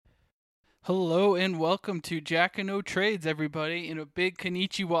Hello and welcome to Jack and No Trades, everybody, and a big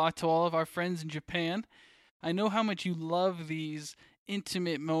konnichiwa to all of our friends in Japan. I know how much you love these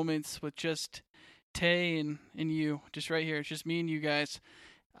intimate moments with just Tay and you, just right here. It's just me and you guys.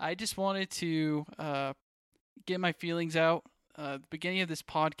 I just wanted to get my feelings out. At the beginning of this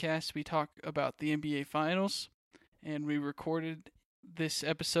podcast, we talk about the NBA Finals, and we recorded this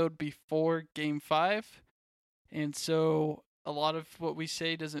episode before Game 5. And so a lot of what we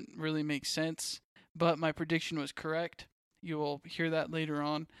say doesn't really make sense, but my prediction was correct. You will hear that later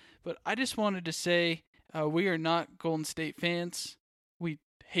on. But I just wanted to say we are not Golden State fans. We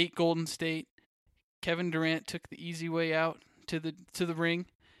hate Golden State. Kevin Durant took the easy way out to the ring,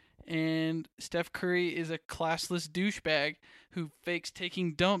 and Steph Curry is a classless douchebag who fakes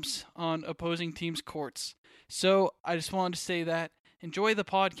taking dumps on opposing teams' courts. So I just wanted to say that. Enjoy the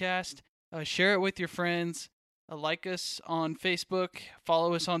podcast. Share it with your friends. Like us on Facebook,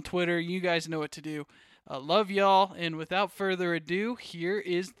 follow us on Twitter. You guys know what to do. Love y'all, and without further ado, here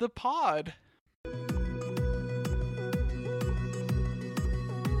is the pod.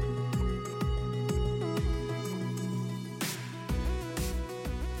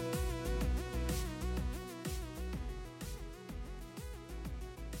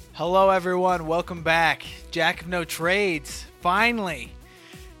 Hello, everyone. Welcome back. Jack of No Trades. Finally.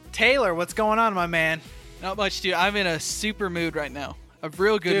 Taylor, what's going on, my man? Not much, dude. I'm in a super mood right now. A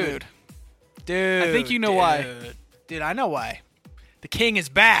real good mood. Dude. I think you know why. Dude, I know why. The king is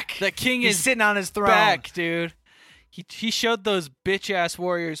back. The king He's is sitting on his throne. back, dude. He showed those bitch-ass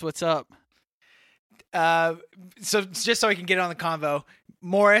Warriors what's up. So just so we can get on the convo,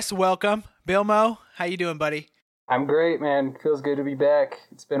 Morris, welcome. Bill Mo, how you doing, buddy? I'm great, man. Feels good to be back.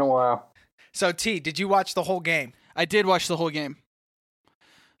 It's been a while. So, T, did you watch the whole game? I did watch the whole game.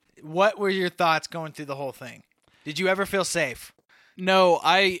 What were your thoughts going through the whole thing? Did you ever feel safe? No,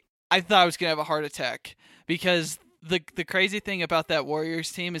 I thought I was going to have a heart attack because the crazy thing about that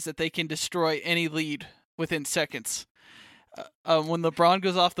Warriors team is that they can destroy any lead within seconds. When LeBron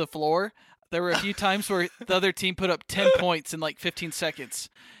goes off the floor, there were a few times where the other team put up 10 points in like 15 seconds.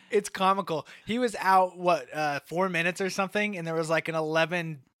 It's comical. He was out, 4 minutes or something, and there was like it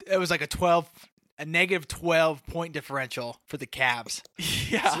was like a negative 12 point differential for the Cavs.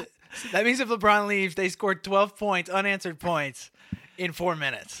 Yeah. So that means if LeBron leaves, they scored 12 points, unanswered points, in 4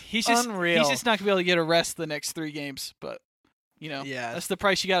 minutes. He's just unreal. He's just not going to be able to get a rest the next 3 games, but, Yeah. that's the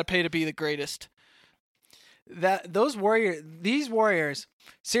price you got to pay to be the greatest. These Warriors,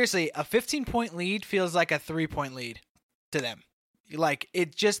 seriously, a 15-point lead feels like a 3-point lead to them. Like,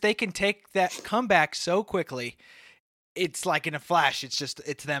 they can take that comeback so quickly. It's like in a flash.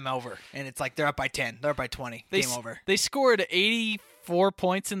 It's them over, and it's like they're up by 10, they're up by 20. Game over. They scored 84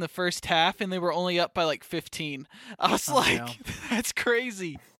 points in the first half, and they were only up by like 15. I was Unreal. like, that's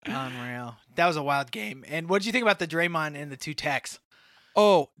crazy. Unreal. That was a wild game. And what did you think about the Draymond and the 2 techs?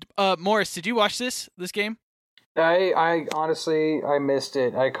 Oh, Morris, did you watch this game? I honestly, I missed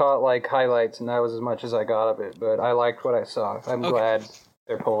it. I caught like highlights, and that was as much as I got of it, but I liked what I saw. I'm glad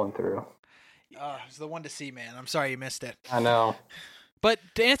they're pulling through. It's the one to see, man. I'm sorry you missed it. I know. But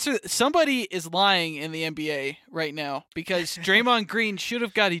to answer, somebody is lying in the NBA right now because Draymond Green should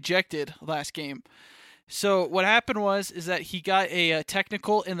have got ejected last game. So what happened is that he got a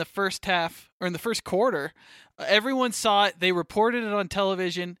technical in the first half, or in the first quarter. Everyone saw it. They reported it on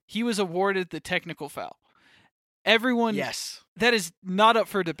television. He was awarded the technical foul. Everyone, Yes. that is not up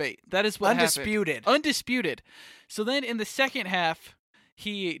for debate. That is what Undisputed. happened. Undisputed. So then in the second half,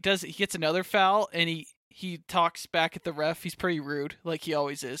 he gets another foul, and he talks back at the ref. He's pretty rude, like he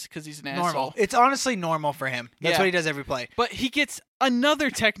always is, because he's an Normal. asshole. It's honestly normal for him. That's Yeah. what he does every play. But he gets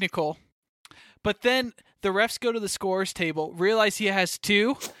another technical. But then the refs go to the scorers table, realize he has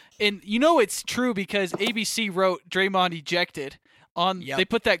 2, and it's true because ABC wrote Draymond ejected. They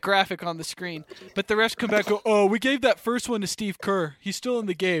put that graphic on the screen, but the refs come back and go, "Oh, we gave that first one to Steve Kerr. He's still in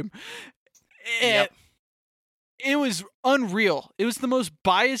the game." Yep. It was unreal. It was the most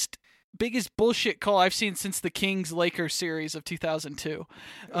biased, biggest bullshit call I've seen since the Kings-Lakers series of 2002.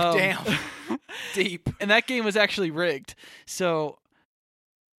 Damn. Deep. And that game was actually rigged. So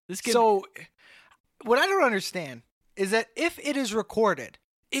this game. So what I don't understand is that if it is recorded,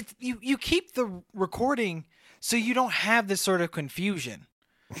 you keep the recording so you don't have this sort of confusion.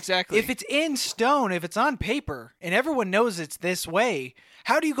 Exactly. If it's in stone, if it's on paper, and everyone knows it's this way,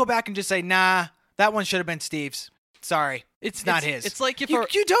 how do you go back and just say, nah, that one should have been Steve's? Sorry, it's not his. It's like if you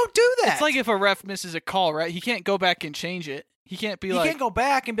don't do that. It's like if a ref misses a call, right? He can't go back and change it. He can't be can't go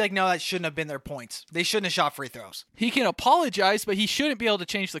back and be like, no, that shouldn't have been their points. They shouldn't have shot free throws. He can apologize, but he shouldn't be able to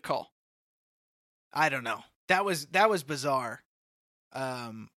change the call. I don't know. That was bizarre.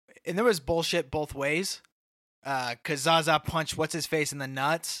 and there was bullshit both ways. Because Zaza punched what's his face in the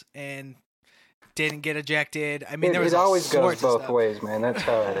nuts and didn't get ejected. I mean, there was it always goes both stuff. ways, man. That's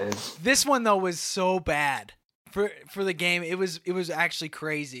how it is. This one though was so bad for the game. It was actually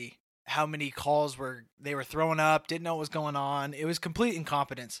crazy how many calls they were throwing up. Didn't know what was going on. It was complete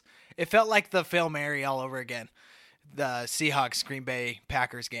incompetence. It felt like the Fail Mary all over again. The Seahawks Green Bay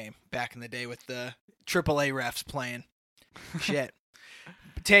Packers game back in the day with the AAA refs playing. Shit.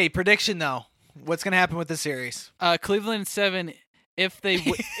 Tay, prediction though. What's gonna happen with the series? Cleveland 7. If they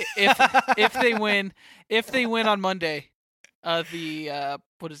if they win on Monday, the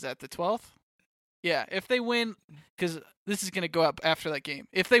what is that? The 12th? Yeah. If they win, because this is gonna go up after that game.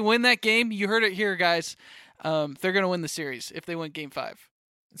 If they win that game, you heard it here, guys. They're gonna win the series if they win Game 5.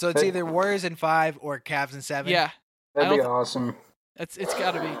 So it's either Warriors in 5 or Cavs in 7. Yeah, That'd be awesome. it's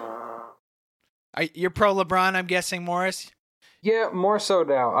got to be. You're pro LeBron, I'm guessing, Morris. Yeah, more so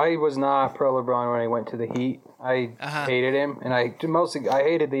now. I was not pro LeBron when I went to the Heat. I hated him, and I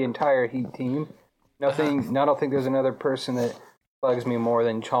hated the entire Heat team. I don't think there's another person that bugs me more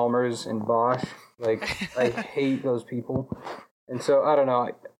than Chalmers and Bosch. Like, I hate those people. And so, I don't know.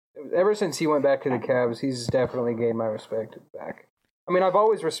 Ever since he went back to the Cavs, he's definitely gained my respect back. I mean, I've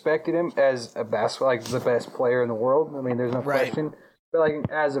always respected him as a the best player in the world. I mean, there's no question. But,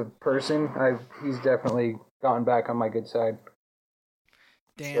 like, as a person, he's definitely gotten back on my good side.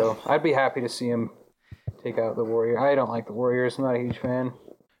 Damn. So I'd be happy to see him take out the Warriors. I don't like the Warriors. I'm not a huge fan.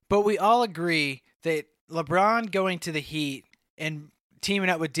 But we all agree that LeBron going to the Heat and teaming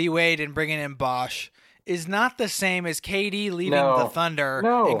up with D-Wade and bringing in Bosch is not the same as KD leaving the Thunder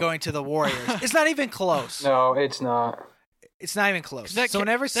and going to the Warriors. It's not even close. No, it's not. It's not even close. So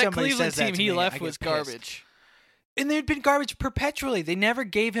whenever somebody Cleveland says that team to he me, left I get was pissed. garbage. And they'd been garbage perpetually. They never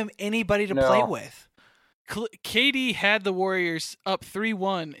gave him anybody to play with. KD had the Warriors up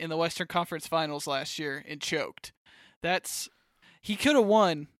 3-1 in the Western Conference Finals last year and choked. He could have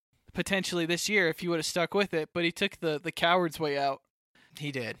won potentially this year if he would have stuck with it, but he took the coward's way out.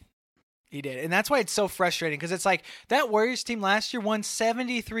 He did. And that's why it's so frustrating, because it's like that Warriors team last year won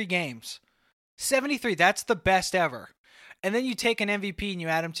 73 games. 73, that's the best ever. And then you take an MVP and you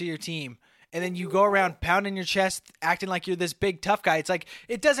add him to your team, and then you go around pounding your chest, acting like you're this big tough guy. It's like,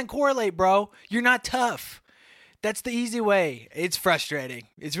 it doesn't correlate, bro. You're not tough. That's the easy way. It's frustrating.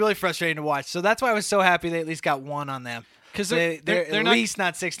 It's really frustrating to watch. So that's why I was so happy they at least got one on them. Because they're at least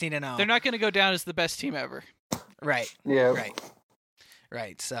not 16-0. They're not going to go down as the best team ever. Right. Yeah.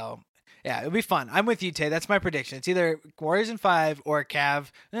 Right. So, yeah, it'll be fun. I'm with you, Tay. That's my prediction. It's either Warriors in 5 or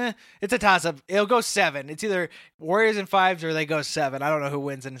Cav. It's a toss-up. It'll go 7. It's either Warriors in 5s or they go 7. I don't know who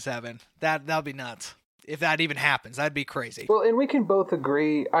wins in 7. That'll be nuts. If that even happens, that'd be crazy. Well, and we can both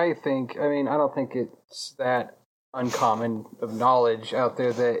agree, I don't think it's that uncommon of knowledge out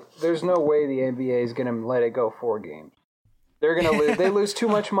there that there's no way the NBA is going to let it go 4 games. They're going to lose. They lose too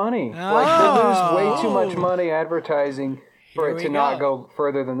much money. Like, they lose way too much money advertising for it to not go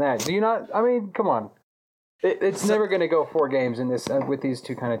further than that. Do you not? I mean, come on. It's never going to go 4 games in this with these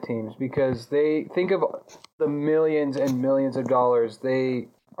two kind of teams, because they think of the millions and millions of dollars they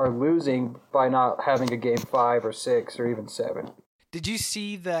are losing by not having a game 5 or 6 or even 7. Did you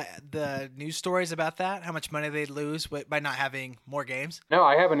see the news stories about that? How much money they'd lose by not having more games? No,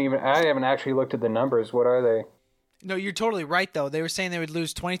 I haven't actually looked at the numbers. What are they? No, you're totally right, though. They were saying they would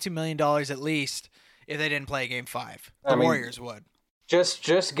lose $22 million at least if they didn't play Game 5. The Warriors would.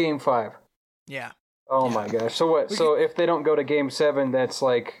 Just Game 5? Yeah. Oh, my gosh. So what? So if they don't go to Game 7, that's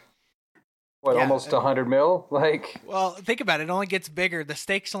like, almost 100 mil? Like, well, think about it. It only gets bigger. The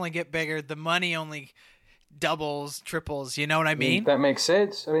stakes only get bigger. The money only doubles, triples. You know what I mean? That makes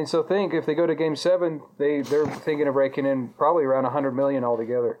sense. I mean, so think, if they go to Game 7, they're thinking of raking in probably around 100 million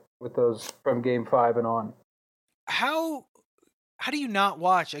altogether with those from Game 5 and on. How do you not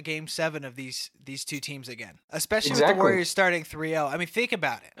watch a Game 7 of these two teams again? Especially with the Warriors starting 3-0. I mean, think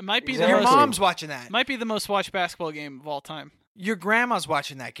about it. It might be your mom's watching that. Might be the most watched basketball game of all time. Your grandma's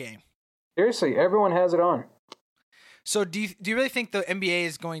watching that game. Seriously, everyone has it on. So do you really think the NBA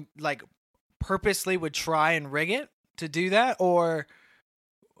is going, like, purposely would try and rig it to do that, or?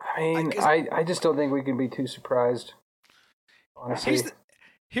 I mean, I just don't think we can be too surprised. Honestly,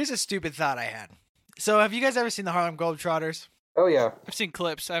 here's a stupid thought I had. So have you guys ever seen the Harlem Globetrotters? Oh yeah, I've seen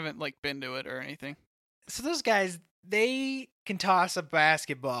clips. I haven't been to it or anything. So those guys, they can toss a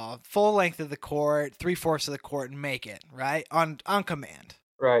basketball full length of the court, 3/4 of the court, and make it right on command.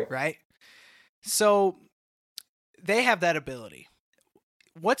 Right. So they have that ability.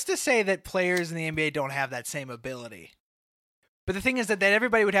 What's to say that players in the NBA don't have that same ability? But the thing is that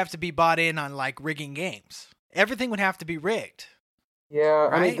everybody would have to be bought in on rigging games. Everything would have to be rigged. Yeah,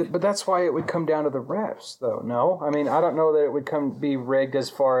 I Right? mean, but that's why it would come down to the refs, though. No, I mean, I don't know that it would be rigged as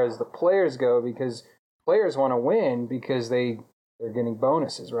far as the players go, because players want to win because they're getting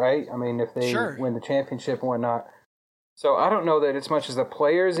bonuses, right? I mean, if they Sure. win the championship and whatnot. So I don't know that it's much as the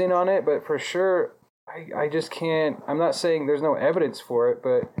players in on it, but for sure, I just can't. I'm not saying there's no evidence for it,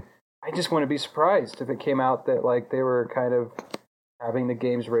 but I just wouldn't be surprised if it came out that like they were kind of having the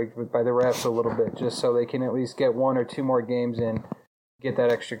games rigged by the refs a little bit, just so they can at least get 1 or 2 more games in. Get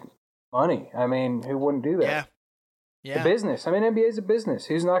that extra money. I mean, who wouldn't do that? Yeah. Yeah. The business. I mean, NBA is a business.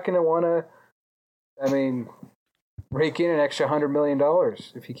 Who's not going to want to, I mean, rake in an extra $100 million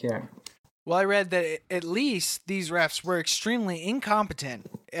if you can? Well, I read that at least these refs were extremely incompetent,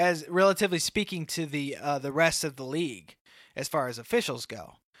 as relatively speaking to the rest of the league, as far as officials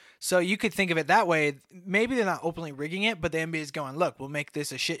go. So you could think of it that way. Maybe they're not openly rigging it, but the NBA is going, look, we'll make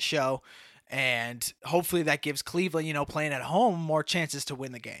this a shit show, and hopefully that gives Cleveland, playing at home, more chances to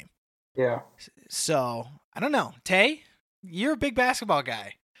win the game. Yeah. So I don't know, Tay, you're a big basketball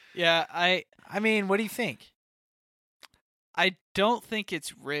guy. Yeah, I mean, what do you think? I don't think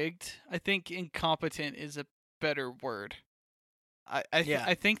it's rigged. I think incompetent is a better word.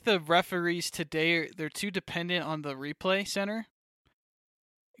 I think the referees today they're too dependent on the replay center.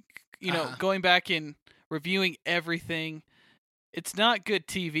 Going back and reviewing everything. It's not good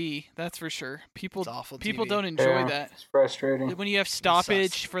TV, that's for sure. It's awful people TV. don't enjoy that. It's frustrating. When you have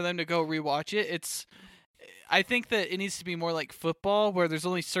stoppage for them to go rewatch it, I think that it needs to be more like football, where there's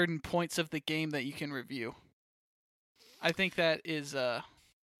only certain points of the game that you can review. I think that is I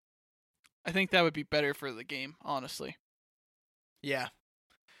think that would be better for the game, honestly. Yeah.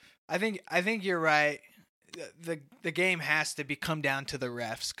 I think you're right. The game has to come down to the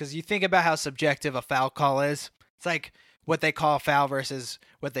refs, because you think about how subjective a foul call is. It's like what they call a foul versus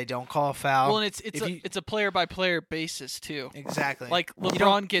what they don't call a foul. Well, and it's a player by player basis too. Exactly. Like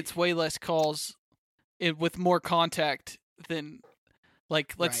LeBron gets way less calls with more contact than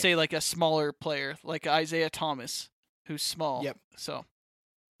let's Right. say like a smaller player like Isaiah Thomas, who's small. Yep. So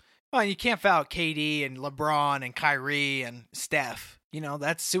Well, you can't foul KD and LeBron and Kyrie and Steph.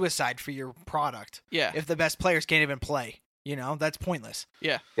 That's suicide for your product. yeah. If the best players can't even play, that's pointless.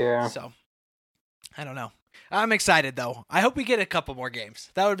 Yeah. So, I don't know. I'm excited, though. I hope we get a couple more games.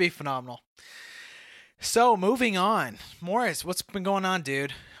 That would be phenomenal. So, moving on. Morris, what's been going on,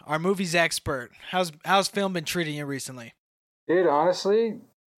 dude? Our movies expert. How's film been treating you recently? Dude, honestly,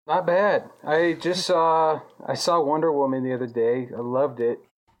 not bad. I saw Wonder Woman the other day. I loved it.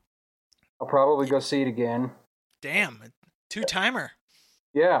 I'll probably go see it again. Damn, 2-timer.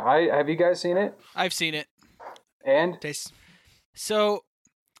 Yeah, have you guys seen it? I've seen it. And So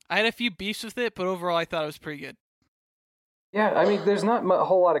I had a few beefs with it, but overall I thought it was pretty good. yeah, I mean, there's not a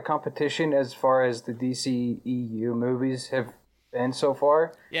whole lot of competition as far as the DCEU movies have been so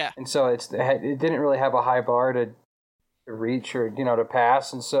far. Yeah. And so it didn't really have a high bar to reach or to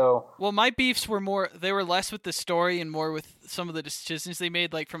pass, and so Well, my beefs were less with the story and more with some of the decisions they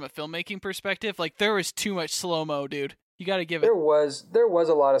made, like from a filmmaking perspective. Like there was too much slow-mo, dude. You got to give it. there was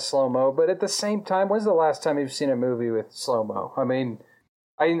a lot of slow mo, but at the same time, when's the last time you've seen a movie with slow mo? I mean,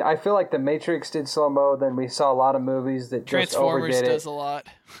 I feel like The Matrix did slow mo. Then we saw a lot of movies that just Transformers overdid does it. a lot.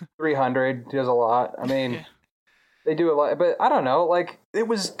 300 does a lot. I mean, Yeah. they do a lot, but I don't know. Like it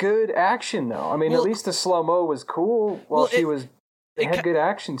was good action though. I mean, Well, at least the slow mo was cool. While well, she was, they it had good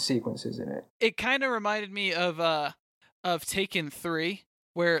action sequences in it. It kind of reminded me of Taken 3,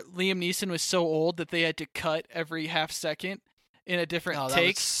 where Liam Neeson was so old that they had to cut every half second in a different that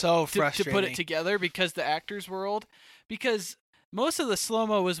take was so to frustrating. put it together because the actors were old. Because most of the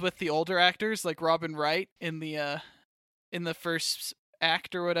slow-mo was with the older actors, like Robin Wright in the first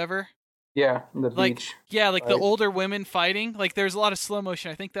act or whatever. Yeah, the Like beach. the Right. older women fighting. Like there's a lot of slow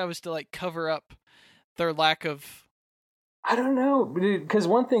motion. I think that was to like cover up their lack of. I don't know, because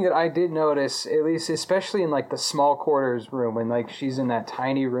one thing that I did notice, at least especially in like the small quarters room, when like she's in that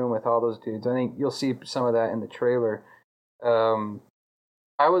tiny room with all those dudes, I think you'll see some of that in the trailer.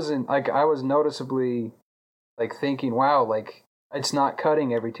 I was noticeably like thinking, wow, like it's not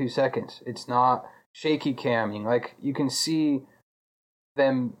cutting every 2 seconds. It's not shaky camming. Like you can see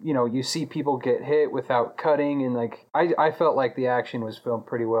them, you see people get hit without cutting, and like I felt like the action was filmed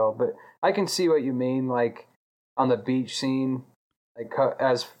pretty well, but I can see what you mean, like on the beach scene, like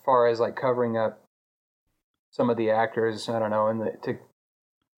as far as like covering up some of the actors, I don't know,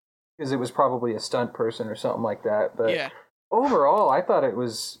 because it was probably a stunt person or something like that. But Yeah. overall, I thought it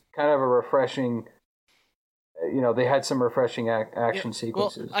was kind of a refreshing. They had some refreshing action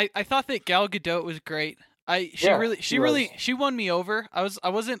sequences. Well, I thought that Gal Gadot was great. She won me over. I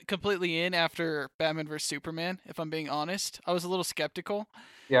wasn't completely in after Batman vs Superman, if I'm being honest. I was a little skeptical.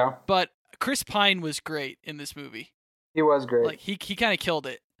 Yeah, But Chris Pine was great in this movie. he was great. Like he kind of killed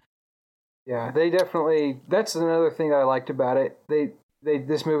it. Yeah, they definitely. That's another thing that I liked about it.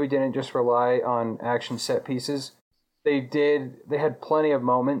 This movie didn't just rely on action set pieces. They had plenty of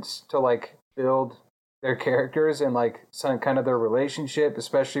moments to like build their characters and like some kind of their relationship,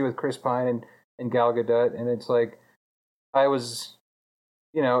 especially with Chris Pine and Gal Gadot. And it's like I was,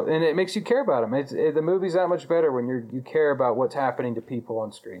 and it makes you care about them. The movie's that much better when you care about what's happening to people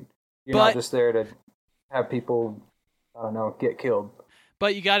on screen. You're not just there to have people, I don't know, get killed.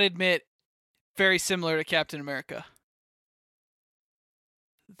 But you got to admit, very similar to Captain America.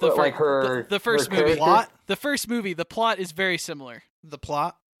 The first movie. The first movie, the plot is very similar. The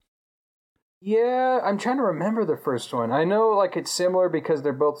plot? Yeah, I'm trying to remember the first one. I know like it's similar because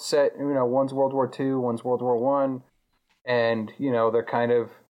they're both set, one's World War II, one's World War One, and they're kind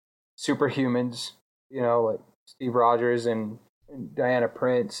of superhumans, like Steve Rogers and Diana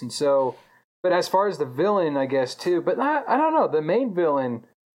Prince, and so. But as far as the villain, I guess too. But I don't know. The main villain.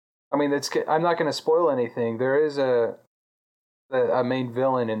 I mean, I'm not going to spoil anything. There is a main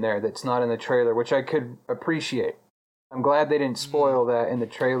villain in there that's not in the trailer, which I could appreciate. I'm glad they didn't spoil that in the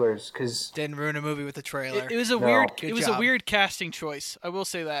trailers because didn't ruin a movie with the trailer. It was a a weird casting choice. I will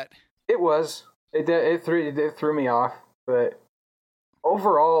say that. It was. It threw me off, but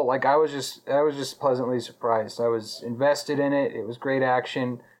overall, like I was just pleasantly surprised. I was invested in it. It was great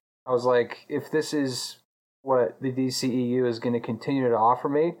action. I was like, if this is what the DCEU is going to continue to offer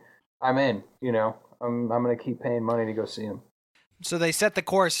me, I'm in. I'm going to keep paying money to go see them. So they set the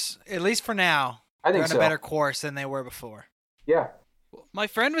course, at least for now. I think they're on a better course than they were before. Yeah. My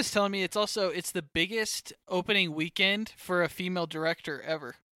friend was telling me it's the biggest opening weekend for a female director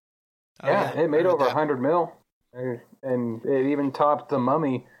ever. Yeah, it made over $100 million, and it even topped The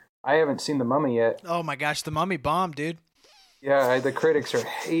Mummy. I haven't seen The Mummy yet. Oh my gosh, The Mummy bombed, dude. Yeah, the critics are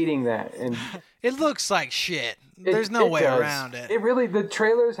hating that, and it looks like shit. There's no way around it. It really, the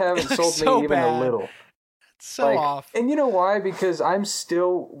trailers haven't sold me even a little. It's so off. And you know why? Because I'm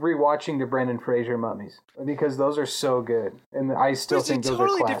still rewatching the Brendan Fraser mummies because those are so good, and I still think those are classic. There's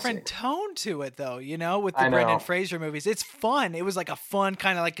a totally different tone to it, though. With the Brendan Fraser movies, it's fun. It was like a fun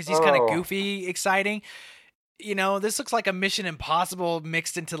kind of like because he's kind of goofy, exciting. This looks like a Mission Impossible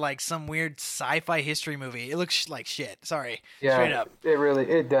mixed into like some weird sci-fi history movie. It looks like shit. Sorry. Yeah, straight up.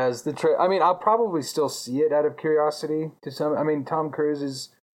 It does. I'll probably still see it out of curiosity to some. I mean, Tom Cruise is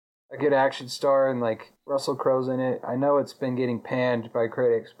a good action star and like Russell Crowe's in it. I know it's been getting panned by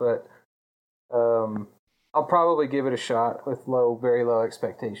critics, but I'll probably give it a shot with very low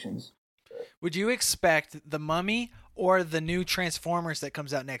expectations. Would you expect The Mummy or the new Transformers that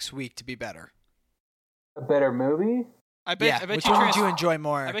comes out next week to be better? A better movie? I bet which one would you enjoy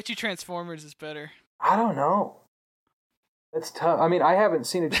more? I bet you Transformers is better. I don't know. That's tough. I mean, I haven't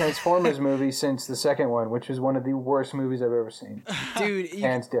seen a Transformers movie since the second one, which is one of the worst movies I've ever seen. Dude,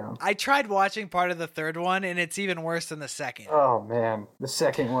 hands down. I tried watching part of the third one, and it's even worse than the second. Oh, man. The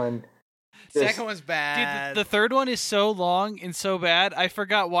second one. Second one's bad. Dude, the third one is so long and so bad, I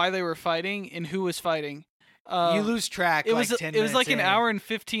forgot why they were fighting and who was fighting. You lose track. It was like an hour and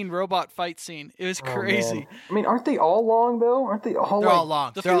 15 robot fight scene. It was crazy. Man. I mean, aren't they all long though? Aren't they all? They're all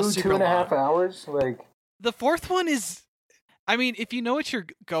long. They're all super 2.5 hours. Like the fourth one is. I mean, if you know what you're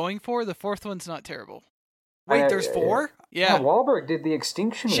going for, the fourth one's not terrible. Wait, there's 4? Yeah. Wahlberg did the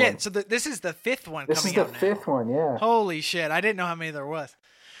Extinction one. Shit. So this is the fifth one. This is the fifth one. Yeah. Holy shit! I didn't know how many there was.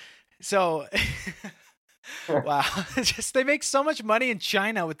 So. Wow. They make so much money in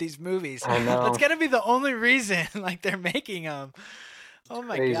China with these movies. I know. That's gotta be the only reason like they're making them. Oh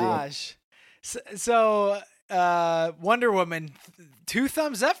my gosh. So Wonder Woman, 2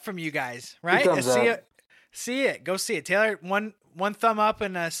 thumbs up from you guys, right? 2 thumbs up. See it. Go see it. Taylor, one thumb up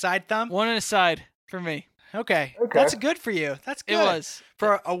and a side thumb. One and a side for me. Okay. That's good for you. That's good. It was.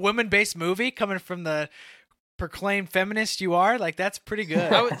 For a woman-based movie coming from the proclaimed feminist you are, like that's pretty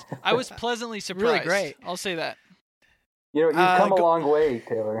good. I was pleasantly surprised. Really great. I'll say that. You've come a long way,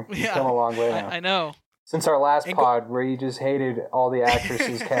 Taylor. You've come a long way now. I know. Since our last pod where you just hated all the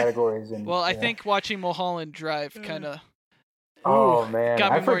actresses categories. I think watching Mulholland Drive kind of... Oh, man.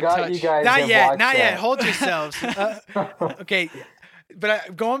 I forgot you guys Not yet. That. Hold yourselves. Okay.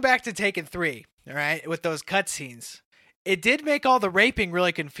 But going back to Taken 3, all right, with those cutscenes, it did make all the raping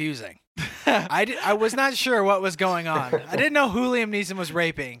really confusing. I was not sure what was going on. I didn't know who Liam Neeson was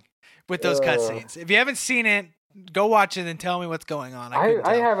raping with those cutscenes. If you haven't seen it, go watch it and tell me what's going on.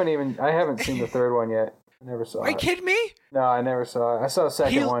 I haven't seen the third one yet. I never saw it. Are you kidding me? No, I never saw it. I saw the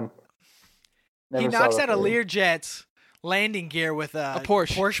second one. Never He saw knocks the out a third. Learjet's landing gear with a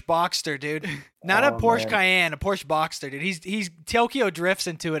Porsche. Porsche Boxster, dude. Not a Oh, Porsche man. Cayenne, a Porsche Boxster, dude. He's Tokyo drifts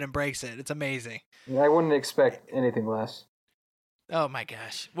into it and breaks it. It's amazing. I wouldn't expect anything less. Oh my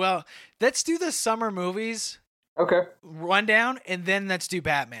gosh. Well, let's do the summer movies Okay. rundown, and then let's do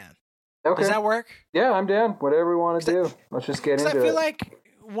Batman. Okay. Does that work? Yeah, I'm down. Whatever we want to do. Let's just get Because into I feel it. like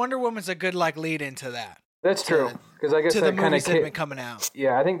Wonder Woman's a good lead into that. That's to- true. Because I guess To the that kind movies of that have been coming out.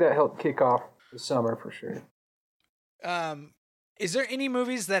 yeah, I think that helped kick off the summer for sure. Is there any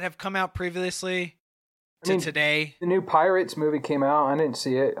movies that have come out previously I to mean, today? The new Pirates movie came out. I didn't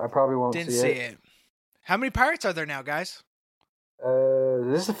see it. I probably won't Didn't see see it. it. How many pirates are there now, guys?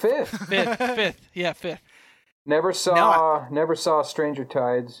 This is the fifth. Fifth. Yeah, fifth. Never saw Stranger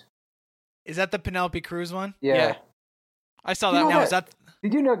Tides. Is that the Penelope Cruz one? Yeah. Yeah. I saw You that know one. Now, that- is that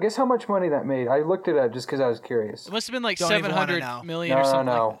Did you know? Guess how much money that made? I looked it up just because I was curious. It must have been like Don't even wanna 700 know. million or something.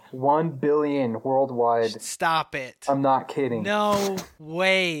 No. Like that. 1 billion worldwide. Stop it. I'm not kidding. No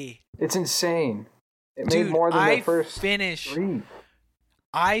way. It's insane. It Dude, made more than I the first finish 3.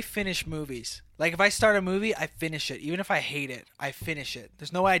 I finish movies. Like if I start a movie, I finish it. Even if I hate it, I finish it.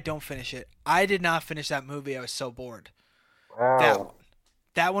 There's no way I don't finish it. I did not finish that movie. I was so bored. Wow.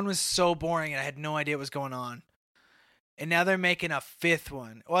 That one was so boring and I had no idea what was going on. And now they're making a fifth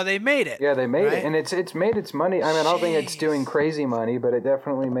one. Well, they made it. Yeah, they made right? it, and it's made its money. I mean, I don't think it's Jeez. doing crazy money, but it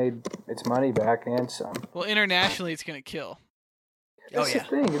definitely made its money back and some. Well, internationally, it's gonna kill. Oh, That's yeah. the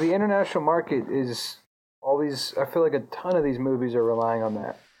thing. The international market is all these. I feel like a ton of these movies are relying on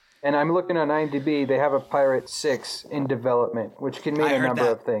that. And I'm looking on IMDb. They have a Pirate 6 in development, which can mean I a heard number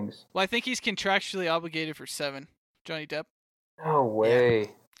that. of things. Well, I think he's contractually obligated for 7. Johnny Depp. No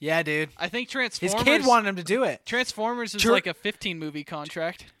way. Yeah, dude. I think His Transformers. kid wanted him to do it. Transformers is True. like a 15 movie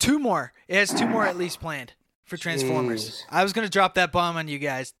contract. 2 more. It has 2 more at least planned for Transformers. Jeez. I was going to drop that bomb on you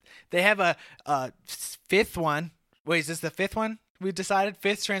guys. They have a fifth one. Wait, is this the fifth one? We decided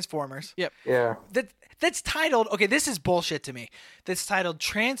fifth Transformers. Yeah. That's titled, okay, this is bullshit to me. That's titled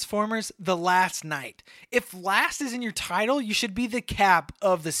Transformers The Last Night. If last is in your title, you should be the cap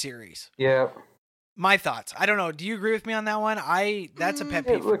of the series. Yeah. My thoughts. I don't know. Do you agree with me on that one? That's a pet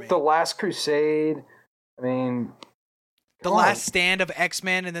peeve for Look, me. The Last Crusade. I mean, The come on. Last Stand of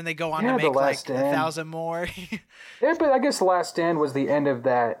X-Men, and then they go on Yeah, to The make Last like Stand. 1,000 more. Yeah, but I guess The Last Stand was the end of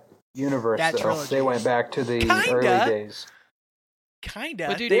that universe. That though. trilogy. They went back to the Kinda. early days. Kinda.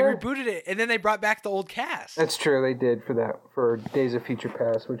 But dude, They they're- rebooted it, and then they brought back the old cast. That's true. They did for Days of Future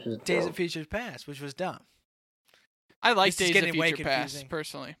Past, which is Days dope. of Future Past, which was dumb. I like This is Days of getting way Future Past confusing.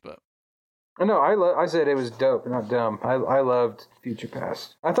 personally, but No, I said it was dope, not dumb. I loved Future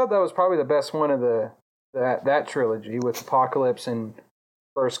Past. I thought that was probably the best one of that trilogy with Apocalypse and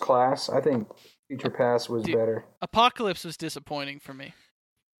First Class. I think Future Past was Dude. better. Apocalypse was disappointing for me.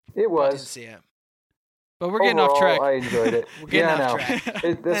 It I didn't was. see it. But we're getting off Overall, track. I enjoyed it. We're getting yeah, off I know. track. That's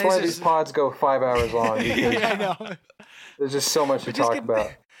It's why just- these pods go 5 hours long because Yeah, I know. there's just so much to We're just talk getting-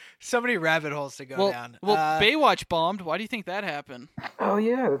 about. So many rabbit holes to go well, down. Baywatch bombed. Why do you think that happened? Oh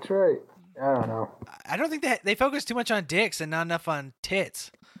yeah, that's right. I don't know. I don't think they focus too much on dicks and not enough on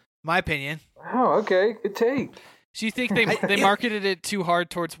tits. My opinion. Oh, okay. Good take. So you think they marketed it too hard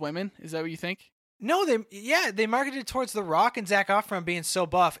towards women? Is that what you think? No, they marketed it towards The Rock and Zac Efron being so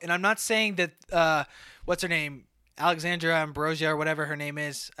buff. And I'm not saying that what's her name, Alexandra Ambrosia or whatever her name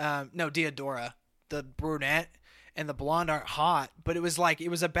is. No, Diodora, the brunette and the blonde aren't hot. But it was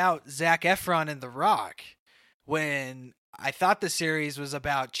about Zac Efron and The Rock. When I thought the series was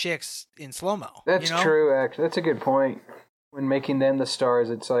about chicks in slow mo. That's true. Actually, that's a good point. When making them the stars,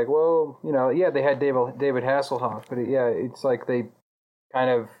 it's like, well, yeah, they had David Hasselhoff, but it's like they kind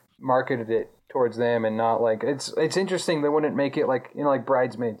of marketed it towards them and not like it's interesting they wouldn't make it like like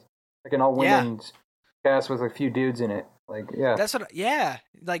Bridesmaids, like an all women's cast with a few dudes in it. Like That's what. Yeah,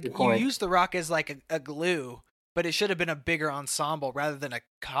 like Good you point. use The Rock as like a glue, but it should have been a bigger ensemble rather than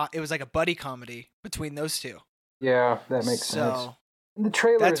it was like a buddy comedy between those two. yeah, that makes sense. So And the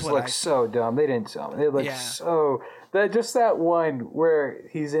trailers that's what look I- so dumb. They didn't sell them. They look Yeah. so that one where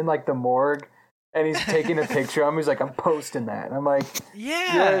he's in like the morgue and he's taking a picture of him. He's like, I'm posting that. And I'm like,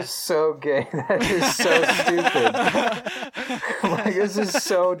 yeah, you're so gay. That is so stupid. I'm like, this is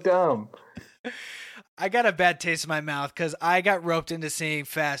so dumb. I got a bad taste in my mouth because I got roped into seeing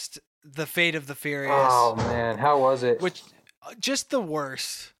Fast, The Fate of the Furious, Oh man, how was it? which just the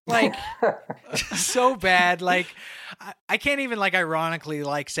worst. Like so bad. Like I can't even like ironically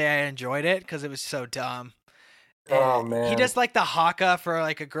like say I enjoyed it because it was so dumb. Oh, And man. he does like the haka for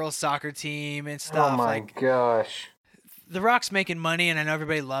like a girls soccer team and stuff. Oh my like gosh. The Rock's making money and I know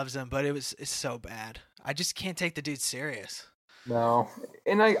everybody loves him, but it's so bad. I just can't take the dude serious. No.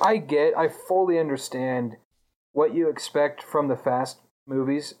 And I fully understand what you expect from the Fast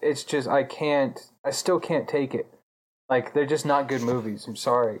movies. It's just I still can't take it. Like, they're just not good movies. I'm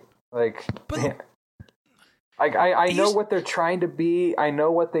sorry. Like, But man. I know what they're trying to be. I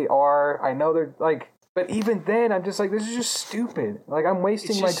know what they are. I know they're like, but even then, I'm just like, this is just stupid. Like, I'm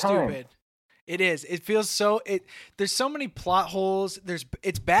wasting my time. Stupid. It is. It feels so. There's so many plot holes.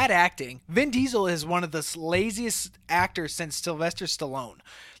 It's bad acting. Vin Diesel is one of the laziest actors since Sylvester Stallone.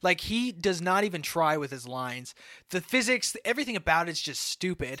 Like, he does not even try with his lines. The physics, everything about it's just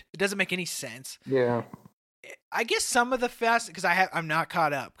stupid. It doesn't make any sense. Yeah. I guess some of the Fast, because I'm not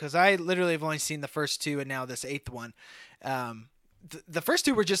caught up, because I literally have only seen the first two and now this eighth one. The first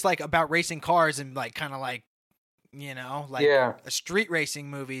two were just like about racing cars and like kind of like, a street racing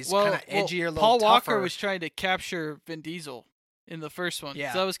movies, kind of edgier, a little Paul tougher. Walker was trying to capture Vin Diesel in the first one.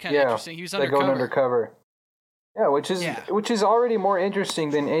 Yeah. So that was kind of interesting. He was undercover. Going undercover. Yeah, which is already more interesting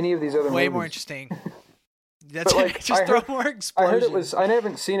than any of these other movies. Way more interesting. That's like, just throw more explosions. I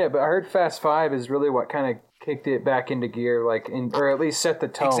haven't seen it, but I heard Fast 5 is really what kind of kicked it back into gear, or at least set the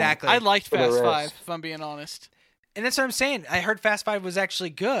tone. Exactly. I liked Fast 5, if I'm being honest. And that's what I'm saying. I heard Fast 5 was actually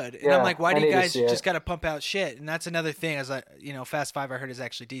good. And Yeah, I'm like, why do you guys just got to to pump out shit? And that's another thing, as Fast 5 I heard is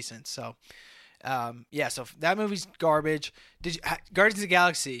actually decent. So, so that movie's garbage. Guardians of the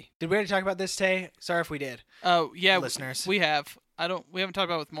Galaxy, did we already talk about this, Tay? Sorry if we did. Oh, yeah. Listeners. We have. We haven't talked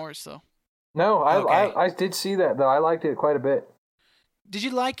about it with Morris, though. No, I did see that, though. I liked it quite a bit. Did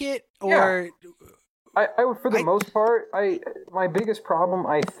you like it? Or I for the most part, my biggest problem,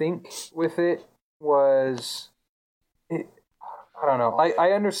 I think, with it was... I don't know.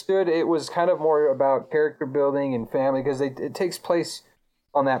 I understood it was kind of more about character building and family because it takes place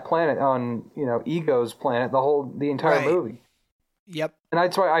on that planet, on Ego's planet, the entire movie. Yep. And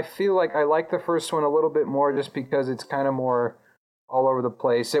that's why I feel like I like the first one a little bit more, just because it's kind of more all over the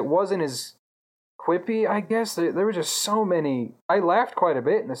place. It wasn't as quippy, I guess. There were just so many. I laughed quite a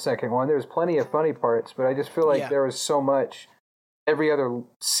bit in the second one. There was plenty of funny parts, but I just feel like there was so much. Every other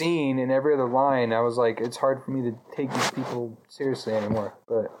scene and every other line, I was like, it's hard for me to take these people seriously anymore.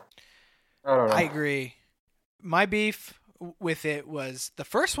 But I don't know. I agree. My beef with it was the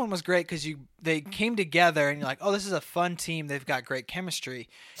first one was great because they came together and you're like, oh, this is a fun team. They've got great chemistry.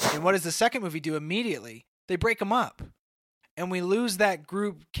 And what does the second movie do immediately? They break them up. And we lose that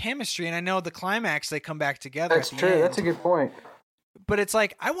group chemistry. And I know the climax, they come back together. That's true. That's a good point. But it's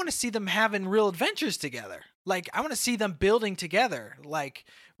like, I want to see them having real adventures together. Like, I want to see them building together. Like,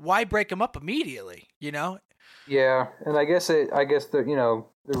 why break them up immediately? Yeah, and I guess the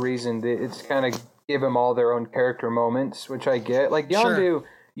reason it's kind of give them all their own character moments, which I get. Like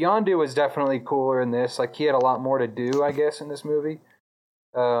Yondu was definitely cooler in this. Like, he had a lot more to do, I guess, in this movie.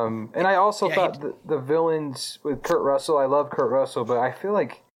 And I also thought the villains with Kurt Russell. I love Kurt Russell, but I feel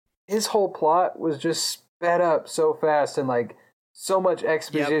like his whole plot was just sped up so fast and like so much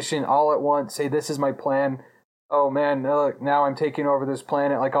exposition all at once. Say, this is my plan. Oh man, look, now I'm taking over this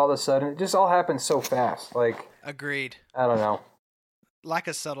planet. Like, all of a sudden, it just all happens so fast. Like, agreed. I don't know. Lack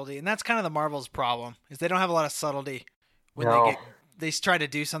of subtlety, and that's kind of the Marvel's problem, is they don't have a lot of subtlety when they try to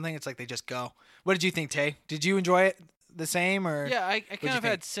do something. It's like they just go. What did you think, Tay? Did you enjoy it the same, or? Yeah, I kind of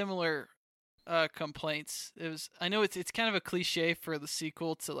had similar complaints. I know it's kind of a cliche for the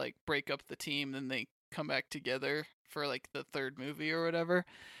sequel to like break up the team, then they come back together for like the third movie or whatever,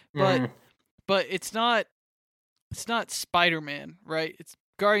 but it's not. It's not Spider-Man, right? It's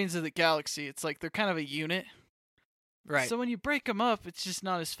Guardians of the Galaxy. It's like they're kind of a unit. Right. So when you break them up, it's just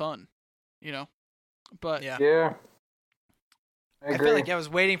not as fun, But yeah. I feel like I was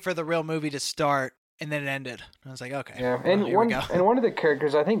waiting for the real movie to start, and then it ended. I was like, okay. Yeah, and one of the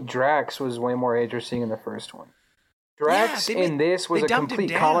characters, I think Drax was way more interesting in the first one. Drax in this was a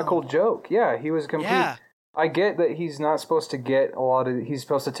complete comical joke. Yeah, he was complete. Yeah. I get that he's not supposed to get he's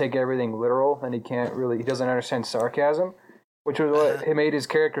supposed to take everything literal, and he doesn't understand sarcasm, which was what made his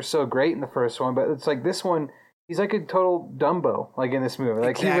character so great in the first one. But it's like this one, he's like a total Dumbo, like in this movie.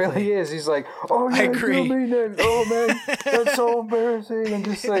 Like, he really is. He's like, oh, yeah, I agree. Oh, man, that's so embarrassing. I'm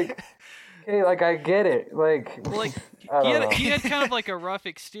just like, okay, like, I get it. Like he had kind of like a rough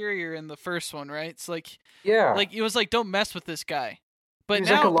exterior in the first one, right? It's like, like it was like, don't mess with this guy. But he's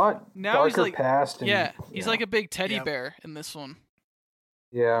now, like a lot darker he's like, past. And, he's like a big teddy bear in this one.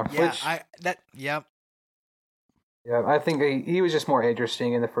 Yeah. Yeah, I think he was just more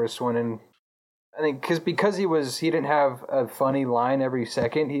interesting in the first one, and I think because he didn't have a funny line every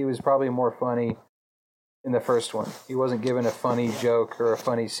second, he was probably more funny in the first one. He wasn't given a funny joke or a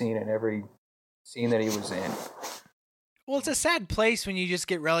funny scene in every scene that he was in. Well, it's a sad place when you just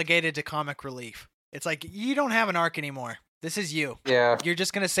get relegated to comic relief. It's like you don't have an arc anymore. This is you. Yeah. You're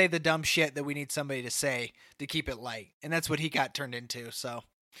just gonna say the dumb shit that we need somebody to say to keep it light, and that's what he got turned into. So,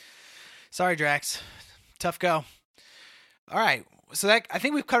 sorry, Drax. Tough go. All right. So that I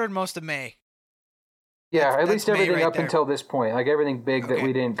think we've covered most of May. Yeah, That's at least May everything right up there. until this point. Like everything big that Okay.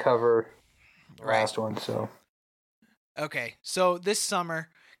 we didn't cover the Right. last one. So Okay. So this summer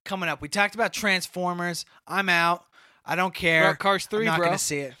coming up, we talked about Transformers. I'm out. I don't What care. about Cars 3, I'm not bro. gonna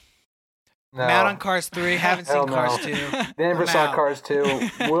see it. no. I'm out on Cars 3. Haven't seen Hell no. Cars 2. Never I'm saw out. Cars 2.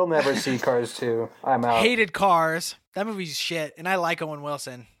 We'll never see Cars 2. I'm out. Hated Cars. That movie's shit, and I like Owen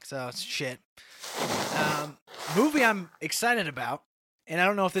Wilson, so it's shit. Movie I'm excited about, and I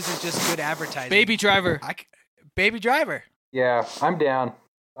don't know if this is just good advertising. Baby Driver. Baby Driver. Yeah, I'm down.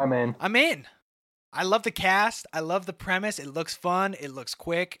 I'm in. I'm in. I love the cast. I love the premise. It looks fun. It looks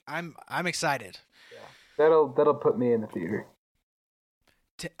quick. I'm excited. That'll put me in the theater.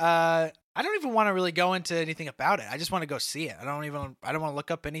 I don't even want to really go into anything about it. I just want to go see it. I don't want to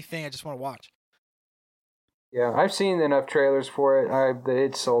look up anything. I just want to watch. Yeah, I've seen enough trailers for it.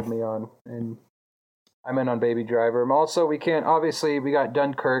 It sold me on, and I'm in on Baby Driver. Also, we got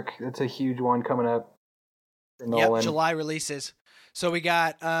Dunkirk. That's a huge one coming up for Nolan. Yep, July releases. So we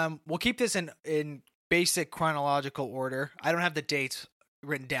got we'll keep this in basic chronological order. I don't have the dates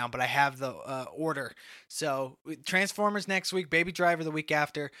written down, but I have the order. So Transformers next week, Baby Driver the week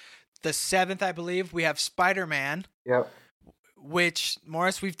after. The 7th, I believe, we have Spider-Man, Yep. which,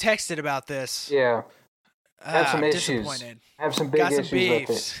 Morris, we've texted about this. Yeah. Have some issues. Disappointed. Have some big Got some issues with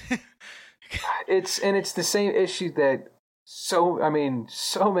beefs. it. It's the same issue that so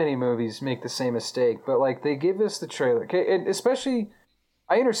many movies make the same mistake, but like they give us the trailer. Okay, and especially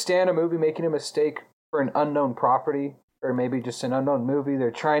I understand a movie making a mistake for an unknown property or maybe just an unknown movie.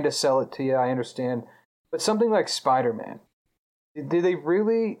 They're trying to sell it to you. I understand. But something like Spider-Man, do they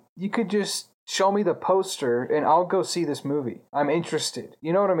really? You could just show me the poster and I'll go see this movie. I'm interested.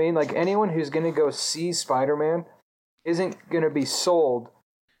 You know what I mean? Like anyone who's going to go see Spider-Man isn't going to be sold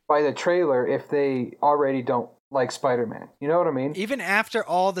by the trailer if they already don't like Spider-Man. You know what I mean? Even after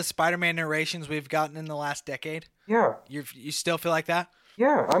all the Spider-Man narrations we've gotten in the last decade, Yeah. you still feel like that?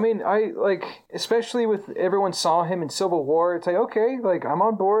 Yeah. I mean, I like, especially with everyone saw him in Civil War. It's like, okay, like I'm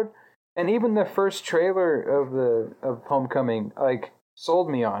on board. And even the first trailer of Homecoming, like, sold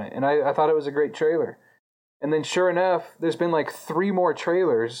me on it. And I thought it was a great trailer. And then sure enough, there's been like 3 more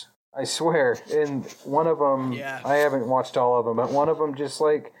trailers, I swear. And one of them, I haven't watched all of them, but one of them just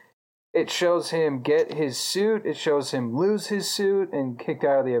like, it shows him get his suit, it shows him lose his suit and kicked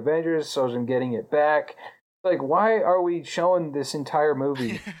out of the Avengers, shows him getting it back. Like, why are we showing this entire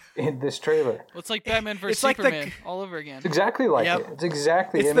movie in this trailer? Well, it's like Batman vs. It's like Superman all over again. It's exactly like Yep. it. It's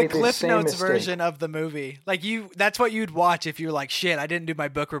exactly It's it the made Cliff same Notes mistake. version of the movie. Like that's what you'd watch if you're like, shit, I didn't do my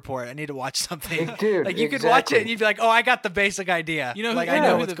book report. I need to watch something. Dude, like you could watch it exactly. and you'd be like, oh, I got the basic idea. You know, like I I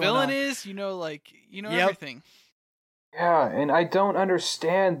know who what's the going villain on. is. You know, Yep. everything. Yeah, and I don't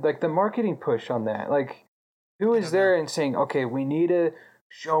understand like the marketing push on that. Like, who is there and saying, okay, we need to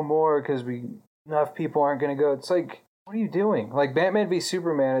show more because enough people aren't going to go. It's like, what are you doing? Like Batman v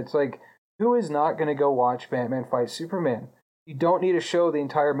Superman. It's like, who is not going to go watch Batman fight Superman? You don't need to show the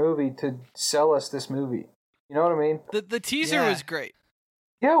entire movie to sell us this movie. You know what I mean? The teaser Yeah. was great.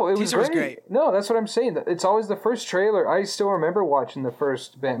 Yeah, it was Teaser great. was great. No, that's what I'm saying. It's always the first trailer. I still remember watching the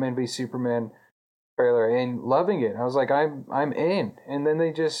first Batman v Superman trailer and loving it. I was like, I'm in. And then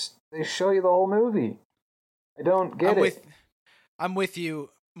they show you the whole movie. I don't get it. I'm with you,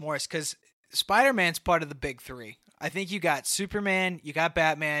 Morris, because Spider-Man's part of the big 3. I think you got Superman, you got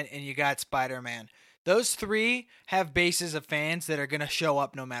Batman, and you got Spider-Man. Those 3 have bases of fans that are going to show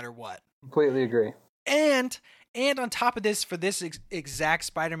up no matter what. Completely agree. And on top of this, for this exact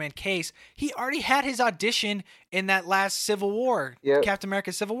Spider-Man case, he already had his audition in that last Civil War, Captain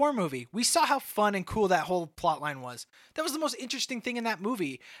America Civil War movie. We saw how fun and cool that whole plotline was. That was the most interesting thing in that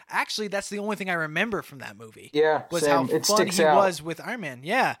movie. Actually, that's the only thing I remember from that movie. Yeah, was same. how It fun sticks he out. was with Iron Man.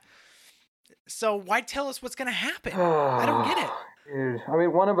 Yeah. So why tell us what's going to happen? I don't get it. Dude, I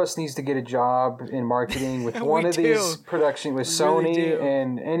mean, one of us needs to get a job in marketing with We one of do. these production with We really Sony do.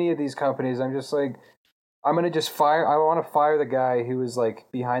 and any of these companies. I'm just like, I'm gonna just fire. I want to fire the guy who was like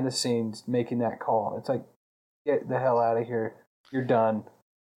behind the scenes making that call. It's like, get the hell out of here. You're done.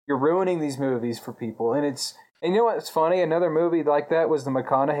 You're ruining these movies for people. And you know what's funny? Another movie like that was the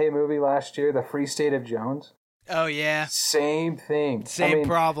McConaughey movie last year, The Free State of Jones. Oh, yeah. Same thing. Same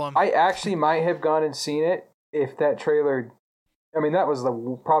problem. I actually might have gone and seen it if that trailer. I mean, that was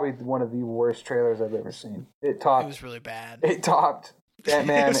probably one of the worst trailers I've ever seen. It was really bad. It topped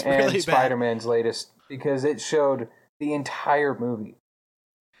Batman was and really bad. Spider-Man's latest because it showed the entire movie.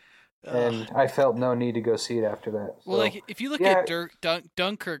 and I felt no need to go see it after that. Well, So, like if you look yeah. at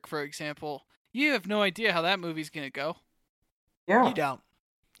Dunkirk, for example, you have no idea how that movie's gonna go. Yeah. You don't.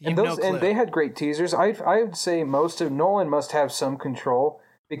 You And have those no clue. and they had great teasers. I would say most of Nolan must have some control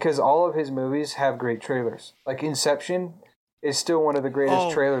because all of his movies have great trailers. Like Inception is still one of the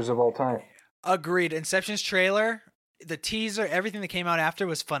greatest trailers of all time. Agreed. Inception's trailer, the teaser, everything that came out after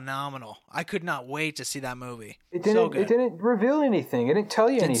was phenomenal. I could not wait to see that movie. It So didn't good. it didn't reveal anything. It didn't tell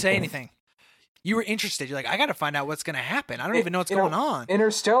you Didn't anything. say anything. You were interested. You're like, I got to find out what's going to happen. I don't even know what's You know, going on.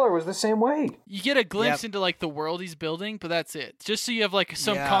 Interstellar was the same way. You get a glimpse Yep. into like the world he's building, but that's it. Just so you have like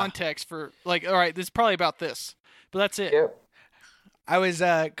some Yeah. context for like, all right, this is probably about this, but that's it. Yep. I was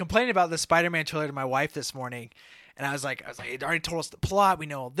complaining about the Spider-Man trailer to my wife this morning, and I was like, it already told us the plot. We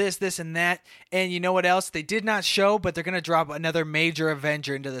know all this, and that. And you know what else? They did not show, but they're gonna drop another major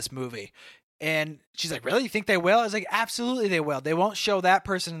Avenger into this movie. And she's like, really? You think they will? I was like, absolutely they will. They won't show that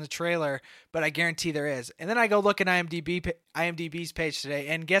person in the trailer, but I guarantee there is. And then I go look at IMDb's page today,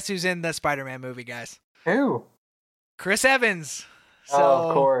 and guess who's in the Spider-Man movie, guys? Who? Chris Evans. So, Oh,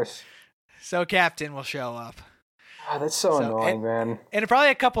 of course. So Captain will show up. Oh, that's so annoying, man. And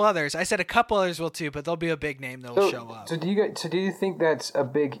probably a couple others. I said a couple others will too, but there'll be a big name that will show up. So do you think that's a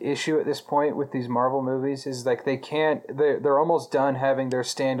big issue at this point with these Marvel movies? Is like they're almost done having their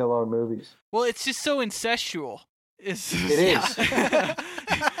standalone movies. Well, it's just so incestual. It is.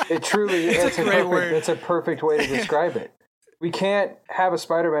 It truly is. It's a great word. It's a perfect way to describe it. We can't have a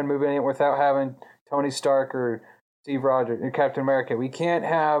Spider-Man movie in it without having Tony Stark or Steve Rogers or Captain America. We can't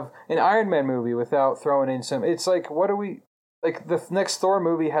have an Iron Man movie without throwing in some. It's like, what are we like? The next Thor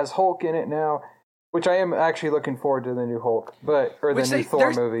movie has Hulk in it now, which I am actually looking forward to the new Hulk, the new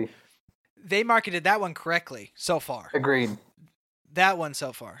Thor movie. They marketed that one correctly so far. Agreed. That one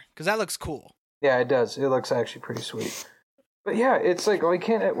so far, because that looks cool. Yeah, it does. It looks actually pretty sweet. But yeah, it's like we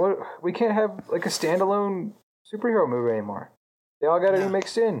can't have like a standalone superhero movie anymore. They all got to be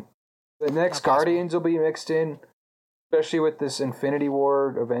mixed in. The next Guardians will be mixed in, especially with this Infinity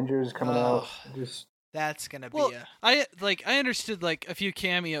War Avengers coming out. Just that's gonna be I understood like a few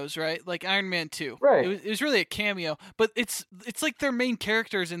cameos, right? Like Iron Man 2. Right. It was really a cameo, but it's like their main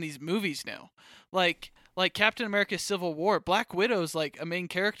characters in these movies now. Like Captain America Civil War, Black Widow's like a main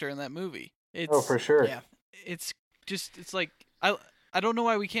character in that movie. It's for sure. Yeah. It's like I don't know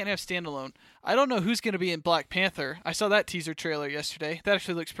why we can't have standalone. I don't know who's going to be in Black Panther. I saw that teaser trailer yesterday. That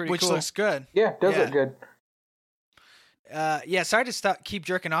actually looks pretty cool. Which looks good. Yeah, it does look good. Sorry to keep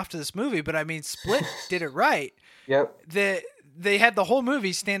jerking off to this movie, but I mean, Split did it right. Yep. They had the whole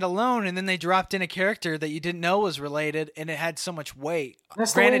movie stand alone, and then they dropped in a character that you didn't know was related, and it had so much weight.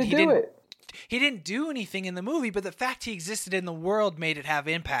 That's Granted, the way to do it. He didn't do anything in the movie, but the fact he existed in the world made it have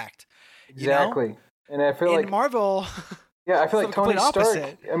impact. Exactly. You know? And I feel in like Marvel. Yeah, I feel like Tony Stark.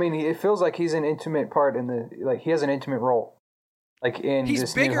 Opposite. I mean, it feels like he's an intimate part he has an intimate role, like in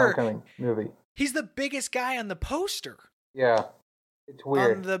this new Homecoming movie. He's the biggest guy on the poster. Yeah, it's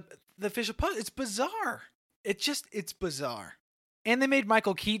weird. On the official poster, it's bizarre. It's bizarre. And they made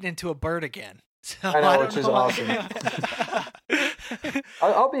Michael Keaton into a bird again. So I know, which is awesome.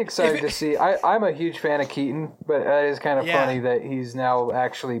 I'll be excited to see. I'm a huge fan of Keaton, but it is kind of funny that he's now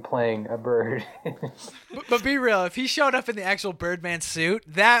actually playing a bird. but be real, if he showed up in the actual Birdman suit,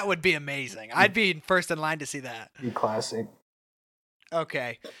 that would be amazing. I'd be first in line to see that. Be classic.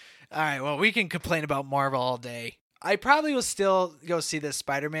 Okay. All right, well, we can complain about Marvel all day. I probably will still go see this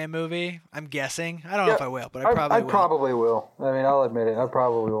Spider-Man movie. I'm guessing. I don't know if I will, but I probably will. I mean, I'll admit it. I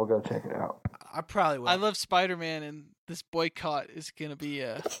probably will go check it out. I probably will. I love Spider-Man, and this boycott is gonna be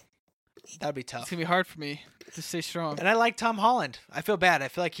that'd be tough. It's gonna be hard for me to stay strong. And I like Tom Holland. I feel bad. I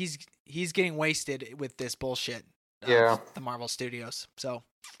feel like he's getting wasted with this bullshit. The Marvel Studios. So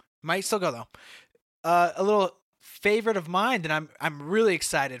might still go though. A little favorite of mine that I'm really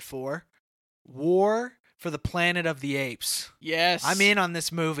excited for: War for the Planet of the Apes. Yes, I'm in on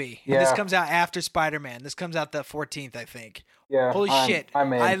this movie. Yeah. And this comes out after Spider-Man. This comes out the 14th, I think. Yeah. Holy shit!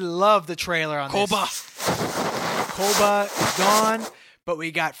 I'm in. I love the trailer on this. Koba is gone, but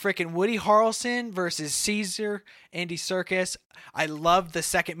we got frickin' Woody Harrelson versus Caesar, Andy Serkis. I loved the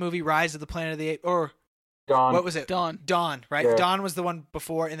second movie, Rise of the Planet of the Apes. Or Dawn. what was it? Dawn, right? Yeah. Dawn was the one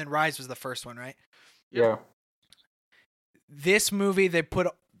before, and then Rise was the first one, right? Yeah. This movie, they put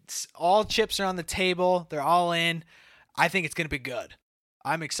all chips are on the table. They're all in. I think it's gonna be good.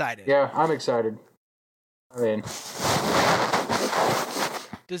 I'm excited. Yeah, I'm excited. I'm in.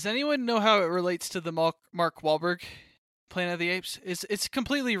 Does anyone know how it relates to the Mark Wahlberg Planet of the Apes? It's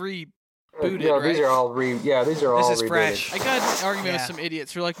completely rebooted, No, right? these are all these are all This is rebooted. fresh. I got in an argument with Yeah. some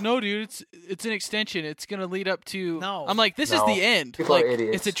idiots. They're like, "No, dude, it's an extension. It's gonna lead up to." No. I'm like, "This is No. the end. People are Like,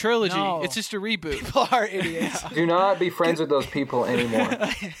 idiots. it's a trilogy. No. It's just a reboot." People are idiots. Do not be friends with those people anymore.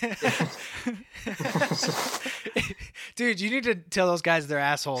 Dude, you need to tell those guys they're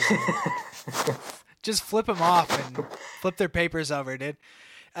assholes. Just flip them off and flip their papers over, dude.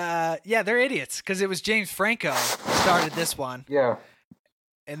 Yeah, they're idiots because it was James Franco who started this one, Yeah,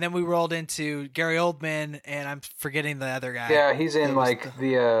 and then we rolled into Gary Oldman, and I'm forgetting the other guy. yeah, he's in It was like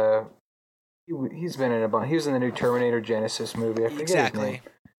he's been in a bunch. He was in the new Terminator Genesis movie. I forget his name. Exactly.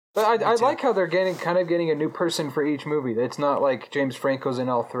 But I too. like how they're getting a new person for each movie. It's not like James Franco's in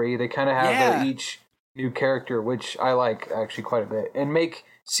all three. They kind of have Yeah. their each new character, which I like actually quite a bit, and make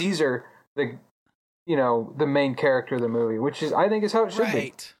Caesar the main character of the movie, which is I think is how it should be.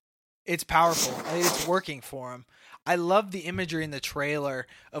 Right. It's powerful. I think it's working for him. I love the imagery in the trailer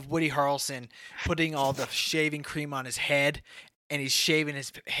of Woody Harrelson putting all the shaving cream on his head, and he's shaving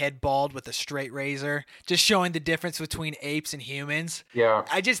his head bald with a straight razor, just showing the difference between apes and humans. Yeah,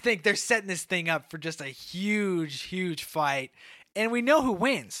 I just think they're setting this thing up for just a huge, huge fight, and we know who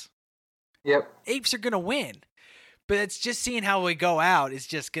wins. yep. Apes are going to win, but it's just seeing how we go out is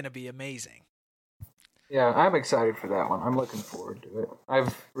just going to be amazing. Yeah, I'm excited for that one. I'm looking forward to it.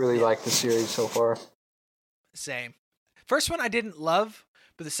 I've really liked the series so far. Same. First one I didn't love,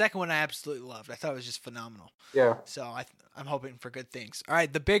 but the second one I absolutely loved. I thought it was just phenomenal. Yeah. So I'm hoping for good things. All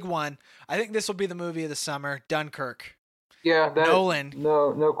right, the big one. I think this will be the movie of the summer, Dunkirk. Yeah, that Nolan.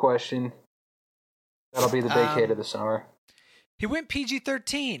 No question. That'll be the big hit of the summer. He went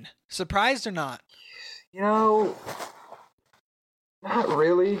PG-13. Surprised or not? Not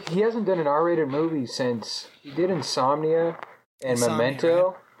really. He hasn't done an R-rated movie since he did Insomnia and Insomnia, Memento.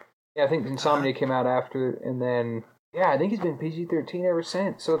 right? Yeah, I think Insomnia came out after, and then I think he's been PG-13 ever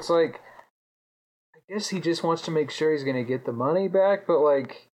since. So it's like, I guess he just wants to make sure he's gonna get the money back. But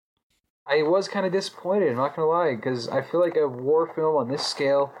like, I was kind of disappointed. I'm not gonna lie, because I feel like a war film on this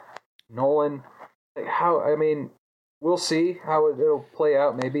scale, Nolan, we'll see how it'll play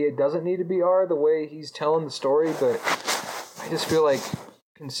out. Maybe it doesn't need to be R the way he's telling the story, but I just feel like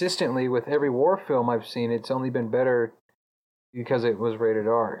consistently with every war film I've seen, it's only been better because it was rated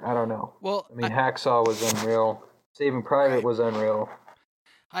R. I don't know. Well, I mean, Hacksaw was unreal. Saving Private was unreal.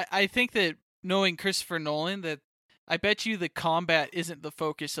 I think that knowing Christopher Nolan, that I bet you the combat isn't the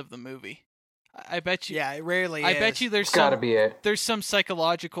focus of the movie. I bet you. Yeah, it rarely I is. bet you there's It's got to be it. there's some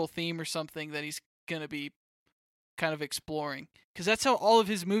psychological theme or something that he's gonna be kind of exploring, because that's how all of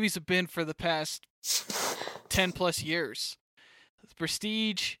his movies have been for the past 10+ years.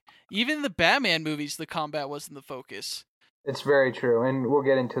 Prestige, even the Batman movies, the combat wasn't the focus. It's very true, and we'll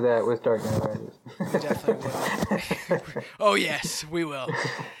get into that with Dark Knight Rises. We definitely will. Oh, yes, we will.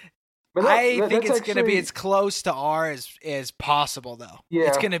 But I think that's it's going to be actually- as close to R as possible, though. Yeah.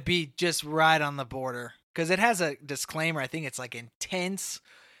 It's going to be just right on the border. Because it has a disclaimer. I think it's like intense,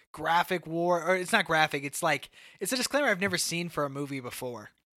 graphic war. Or it's not graphic. It's a disclaimer I've never seen for a movie before.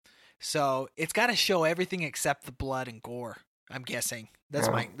 So it's got to show everything except the blood and gore, I'm guessing. That's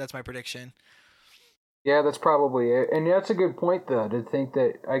my prediction. Yeah, that's probably it. And that's a good point, though, to think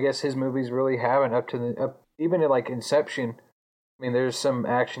that I guess his movies really haven't even in like Inception. I mean, there's some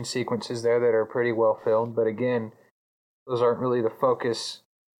action sequences there that are pretty well filmed, but again, those aren't really the focus.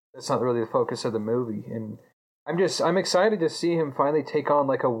 That's not really the focus of the movie. And I'm excited to see him finally take on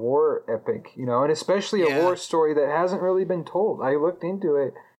like a war epic, and especially a war story that hasn't really been told. I looked into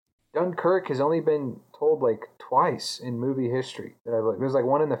it. Dunkirk has only been told like twice in movie history that I've looked. There's like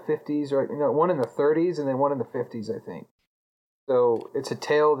one in the 50s, or one in the 30s, and then one in the 50s, I think. So it's a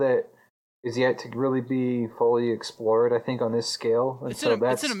tale that is yet to really be fully explored, I think, on this scale. And It's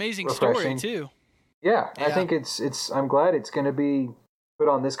that's an amazing refreshing. story too. Yeah, I think it's. I'm glad it's going to be put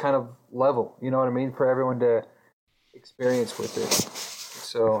on this kind of level. You know what I mean? For everyone to experience with it.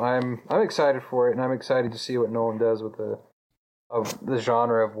 So I'm excited for it, and I'm excited to see what Nolan does with the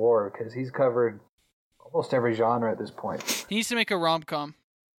genre of war, because he's covered almost every genre at this point. He needs to make a rom-com.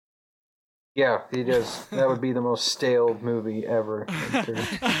 Yeah, he does. That would be the most stale movie ever. I'm sure.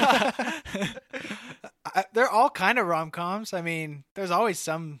 They're all kind of rom-coms. I mean, there's always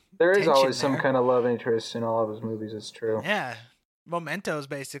some There is tension always some there. kind of love interest in all of his movies. It's true. Yeah. Memento's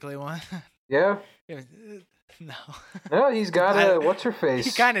basically one. Yeah. No. No, he's got a what's her face?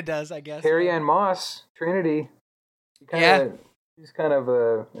 He kind of does, I guess. Carrie Ann Moss, Trinity. He's kind of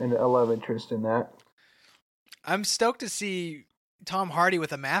a love interest in that. I'm stoked to see Tom Hardy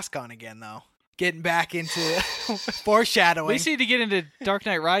with a mask on again, though. getting back into foreshadowing. We need to get into Dark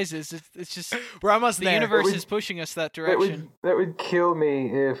Knight Rises. It's just We're almost the there. universe is pushing us that direction. That would kill me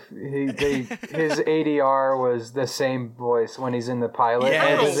if his ADR was the voice when he's in the pilot.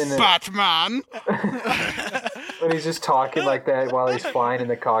 Yes. And he's in the, Batman. when he's just talking like that while he's flying in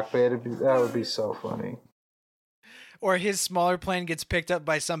the cockpit. That would be so funny. Or his smaller plane gets picked up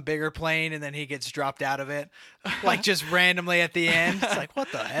by some bigger plane and then he gets dropped out of it. Like just randomly at the end. It's like,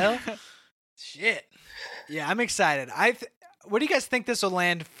 what the hell? Shit. Yeah, I'm excited. What do you guys think this will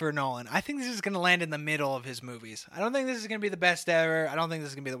land for Nolan? I think this is going to land in the middle of his movies. I don't think this is going to be the best ever. I don't think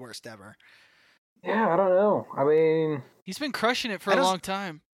this is going to be the worst ever. Yeah, I don't know. I mean... He's been crushing it for a long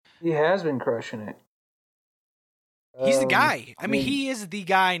time. He has been crushing it. He's the guy. I mean, he is the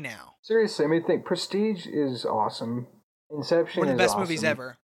guy now. Seriously, I mean, think Prestige is awesome. Inception is one of the best awesome. movies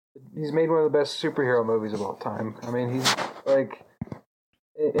ever. He's made one of the best superhero movies of all time. I mean, he's like...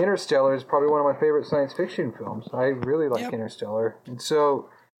 Interstellar is probably one of my favorite science fiction films. I really like Interstellar. And so,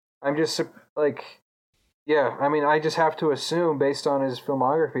 I'm just like... Yeah, I mean, I just have to assume, based on his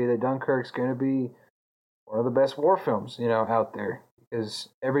filmography, that Dunkirk's going to be one of the best war films, out there. Because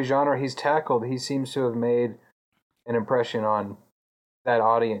every genre he's tackled, he seems to have made an impression on that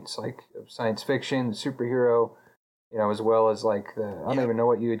audience, like science fiction, superhero, as well as like I don't even know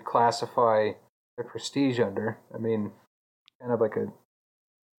what you would classify the Prestige under. I mean, kind of like a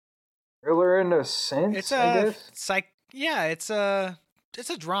thriller in a sense, I guess. It's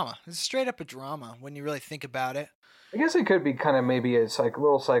a drama. It's straight up a drama when you really think about it. I guess it could be kind of maybe a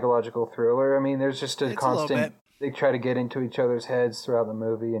little psychological thriller. I mean, there's just a constant... They try to get into each other's heads throughout the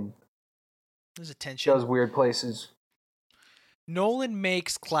movie, and there's a tension. Goes weird places. Nolan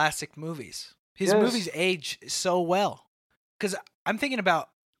makes classic movies. His movies age so well. Because I'm thinking about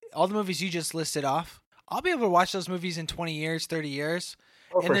all the movies you just listed off. I'll be able to watch those movies in 20 years, 30 years,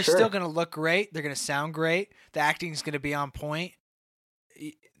 and they're still going to look great. They're going to sound great. The acting's going to be on point.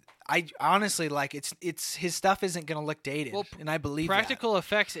 I honestly it's his stuff isn't going to look dated, and I believe practical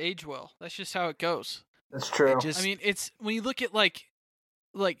effects age well. That's just how it goes. That's true. I mean, it's when you look at like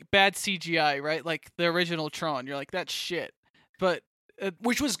bad CGI, right? Like the original Tron, you're like, that's shit. But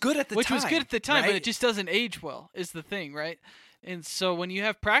which was good at the time, right? But it just doesn't age well. Is the thing, right? And so when you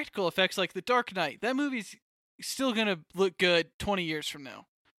have practical effects like The Dark Knight, that movie's still gonna look good 20 years from now.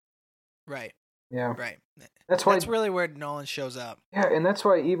 Right. Yeah. Right. That's really where Nolan shows up. Yeah, and that's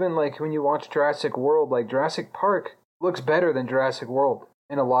why even like when you watch Jurassic World, like Jurassic Park looks better than Jurassic World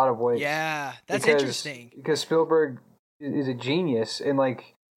in a lot of ways. Yeah, that's interesting. Because Spielberg is a genius, and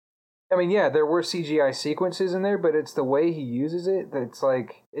like, I mean, yeah, there were CGI sequences in there, but it's the way he uses it that's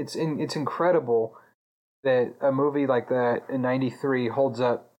like it's incredible that a movie like that in '93 holds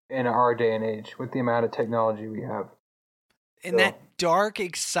up in our day and age with the amount of technology we have. And that dark,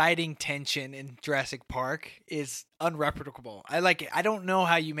 exciting tension in Jurassic Park is unreplicable. I like it. I don't know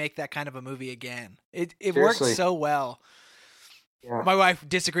how you make that kind of a movie again. It works so well. Yeah. My wife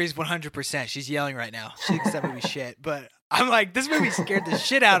disagrees 100%. She's yelling right now. She thinks that movie's shit. But I'm like, this movie scared the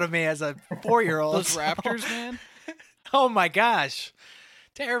shit out of me as a 4-year-old. Those raptors, man. Oh my gosh.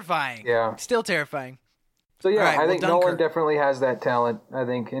 Terrifying. Yeah. Still terrifying. So yeah, I think Nolan definitely has that talent. I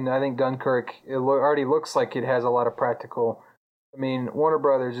think Dunkirk already looks like it has a lot of practical. I mean, Warner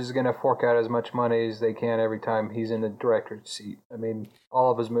Brothers is going to fork out as much money as they can every time he's in the director's seat. I mean, all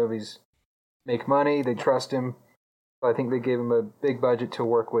of his movies make money. They trust him. So I think they gave him a big budget to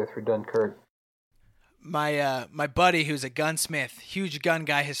work with for Dunkirk. My buddy, who's a gunsmith, huge gun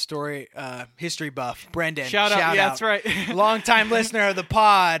guy, history buff, Brendan. Shout out. Yeah, that's right. Longtime listener of the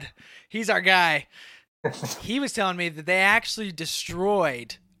pod. He's our guy. He was telling me that they actually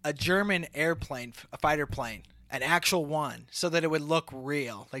destroyed a German airplane, a fighter plane, an actual one, so that it would look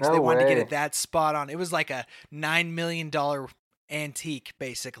real. Like so they wanted to get it that spot on. It was like a $9 million antique,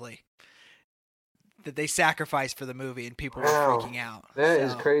 basically, that they sacrificed for the movie, and people were freaking out. That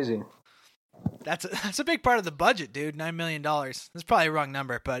is crazy. That's a big part of the budget, dude. $9 million. That's probably a wrong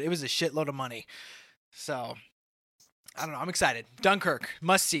number, but it was a shitload of money. So I don't know. I'm excited. Dunkirk,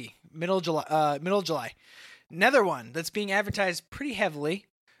 must see. Middle of July. Another one that's being advertised pretty heavily.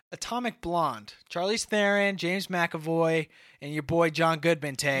 Atomic Blonde. Charlize Theron, James McAvoy, and your boy John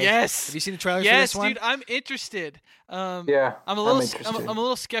Goodman. Tay. Yes. Have you seen the trailer for this one? Yes, dude. I'm interested. Yeah. I'm a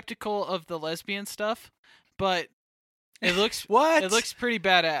little skeptical of the lesbian stuff, but it looks what? It looks pretty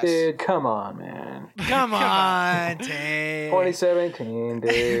badass. Dude, come on, man. Come on, Tay. 2017,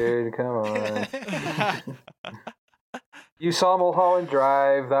 dude. Come on. You saw Mulholland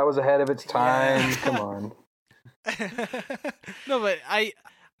Drive. That was ahead of its time. Yeah. Come on. No, but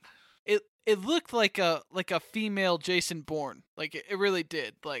it looked like a female Jason Bourne. Like it really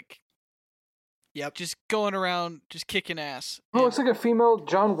did. Like Yep. just going around, just kicking ass. Oh, And- it's like a female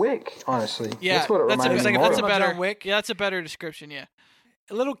John Wick, honestly. yeah, that's what it that's a, reminds like me a more that's a of. female better John Wick. Yeah, that's a better description. Yeah.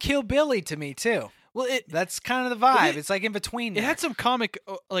 A little Kill Billy to me too. Well, That's kind of the vibe. It- It's like in between. it there. had some comic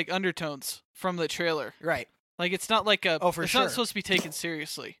like undertones from the trailer. right. Like it's not like a. Oh, for it's sure. not supposed to be taken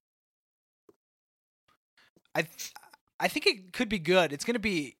seriously. I think it could be good. It's going to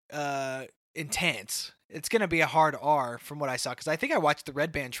be intense. It's going to be a hard R from what I saw because I think I watched the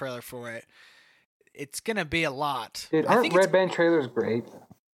Red Band trailer for it. It's going to be a lot. Dude, I aren't think Red Band trailers great?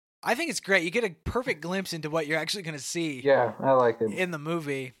 I think it's great. You get a perfect glimpse into what you're actually going to see Yeah, I like it. in the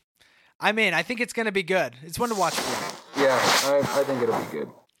movie. I mean, I think it's going to be good. It's one to watch for. Yeah, I think it'll be good.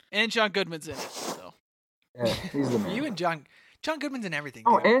 And John Goodman's in it. So Yeah, he's the man. You and John Goodman's in everything.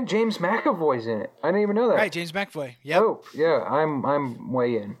 Oh, dude. and James McAvoy's in it. I didn't even know that. Right, James McAvoy. Yep. Oh, yeah, I'm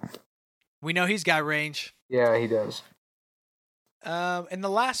way in. We know he's got range. Yeah, he does. And the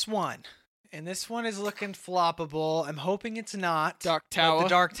last one, and this one is looking floppable. I'm hoping it's not. Dark but Tower. The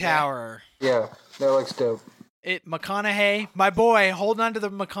Dark Tower. Yeah, that looks dope. McConaughey, my boy, holding on to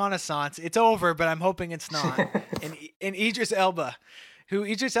the McConaissance. It's over, but I'm hoping it's not. and Idris Elba, who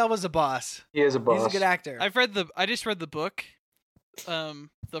Idris Elba's a boss. He is a boss. He's a good actor. I just read the book,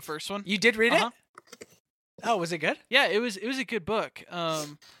 the first one. You did read Uh-huh. it? Oh, was it good? Yeah, it was a good book.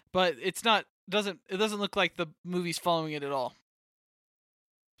 But it doesn't look like the movie's following it at all.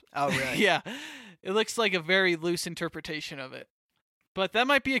 Oh, really? Yeah, it looks like a very loose interpretation of it. But that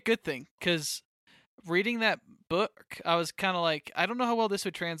might be a good thing because reading that book, I was kind of like, I don't know how well this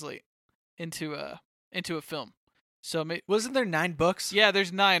would translate into a film. So Wasn't there 9 books? yeah,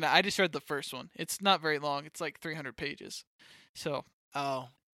 there's 9. I just read the first one. It's not very long. It's like 300 pages. So Oh.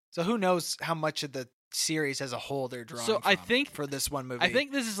 So who knows how much of the series as a whole they're drawing So I from think- for this one movie. I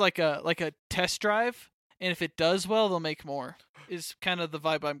think this is like a test drive, and if it does well, they'll make more. Is kind of the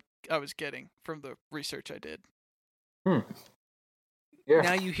vibe I was getting from the research I did. Yeah.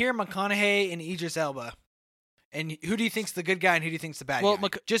 Now you hear McConaughey and Idris Elba. And who do you think's the good guy and who do you think's the bad Well, guy?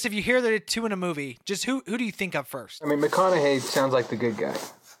 Just if you hear there are 2 in a movie, just who do you think of first? I mean, McConaughey sounds like the good guy.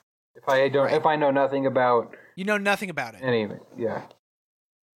 Right. If I know nothing about You know nothing about it. any of it, yeah.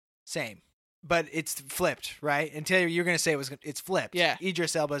 Same. But it's flipped, right? And Taylor, you're going to say it's flipped. Yeah.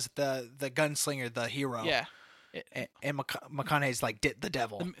 Idris Elba's the gunslinger, the hero. Yeah, And McConaughey's like the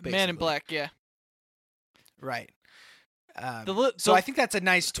devil. the Man in basically. Black. Yeah, Right. so I think that's a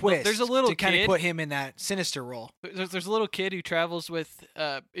nice twist. there's a little to kind kid- of put him in that sinister role. there's a little kid who travels with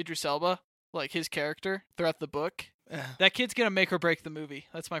Idris Elba, like his character throughout the book. That kid's gonna make or break the movie.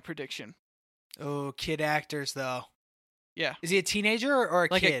 That's my prediction. Oh, kid actors though. Yeah, Is he a teenager or a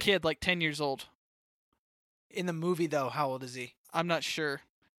like kid? a kid, like 10 years old. In the movie though, how old is he? I'm not sure.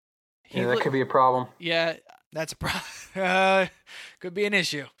 Yeah, that could be a problem. Yeah, That's a problem. Could be an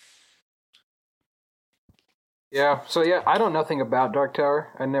issue. Yeah, so yeah, I don't know nothing about Dark Tower.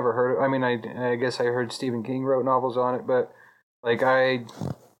 I never heard it. I mean, I guess I heard Stephen King wrote novels on it, but like I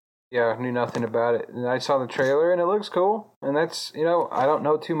knew nothing about it. And I saw the trailer and it looks cool. And that's, I don't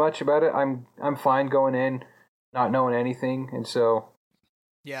know too much about it. I'm fine going in not knowing anything. And so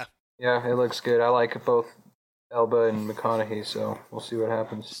Yeah. yeah, it looks good. I like both Elba and McConaughey, so we'll see what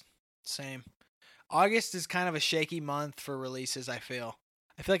happens. Same. August is kind of a shaky month for releases, I feel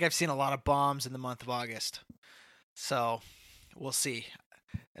like I've seen a lot of bombs in the month of August. So, we'll see.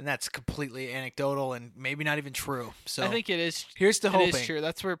 And that's completely anecdotal and maybe not even true. So I think it is. here's to It hoping. is true.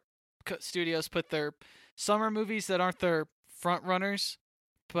 That's where studios put their summer movies that aren't their front runners,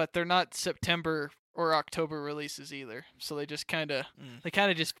 but they're not September or October releases either. So they just kind of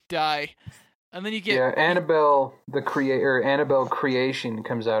just die, and then you get Yeah, Annabelle Annabelle Creation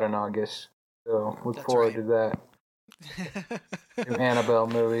comes out in August. So look That's forward right. to that. New Annabelle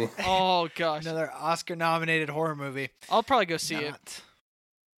movie. Oh gosh, Another Oscar-nominated horror movie. I'll probably go see it. Not-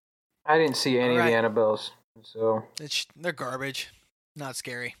 I didn't see any Alright. of the Annabelles. So They're garbage. Not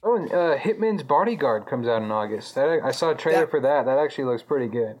scary. oh, and Hitman's Bodyguard comes out in August. I saw a trailer for that. That actually looks pretty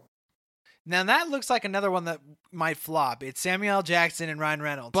good. Now that looks like another one that might flop. It's Samuel L. Jackson and Ryan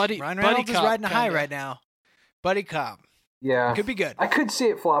Reynolds. Buddy Ryan Reynolds is cop, riding a high kinda. right now. Buddy cop. Yeah, Could be good. I could see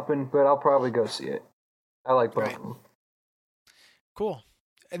it flopping, but I'll probably go see it. I like both Right. of them. Cool.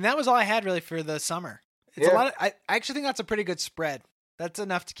 And that was all I had really for the summer. It's Yeah. a lot of, I actually think that's a pretty good spread. That's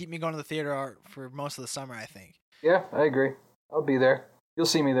enough to keep me going to the theater for most of the summer, I think. Yeah, I agree. I'll be there. You'll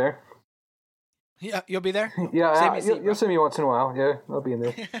see me there. Yeah, you'll be there? Yeah, Save me a seat, you'll see me once in a while. Yeah, I'll be in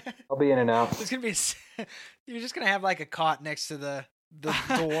there. I'll be in and out. It's gonna be. You're just gonna have like a cot next to the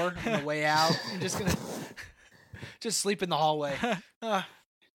door on the way out. You're just gonna just sleep in the hallway. I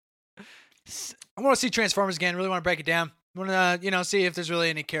want to see Transformers again. Really want to break it down. wanna see if there's really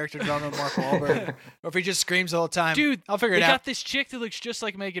any character development with Mark Wahlberg, or if he just screams the whole time. Dude, I'll figure they it got out. this chick that looks just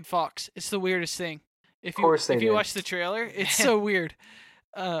like Megan Fox. It's the weirdest thing. If course they you did. watch the trailer, it's so weird.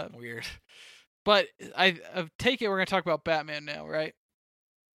 Weird. But I take it we're gonna talk about Batman now, right?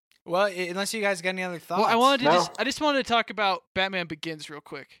 Well, unless you guys got any other thoughts. Well, No. I just wanted to talk about Batman Begins real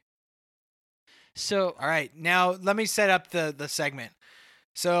quick. So All right, now let me set up the segment.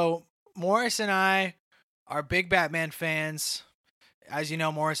 So Morris and I are big Batman fans. As you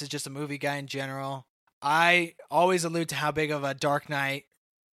know, Morris is just a movie guy in general. I always allude to how big of a Dark Knight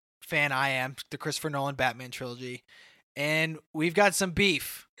fan I am, the Christopher Nolan Batman trilogy. And we've got some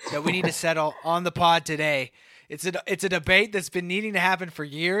beef that we need to settle on the pod today. It's a debate that's been needing to happen for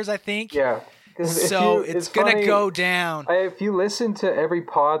years, I think. Yeah. 'Cause So it's going to funny, go down. If you listen to every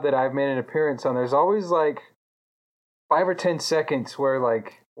pod that I've made an appearance on, there's always like 5 or 10 seconds where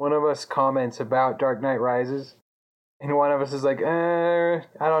like one of us comments about Dark Knight Rises, and one of us is like, I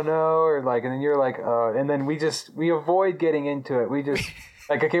don't know, or like, and then you're like, and then we avoid getting into it. We just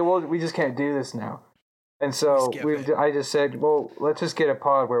like, okay, well, we just can't do this now. And so Skip it. I just said, well, let's just get a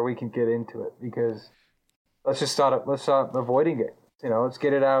pod where we can get into it, because let's stop avoiding it. Let's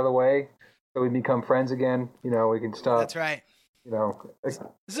get it out of the way so we become friends again. We can stop. That's right. Like, This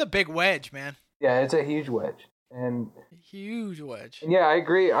is a big wedge, man. yeah, it's a huge wedge. And Huge wedge. yeah, I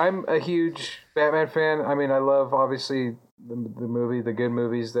agree. I'm a huge Batman fan. I mean, I love obviously the good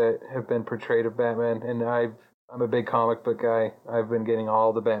movies that have been portrayed of Batman, and I'm a big comic book guy. I've been getting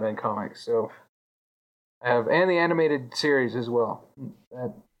all the Batman comics, so and the animated series as well.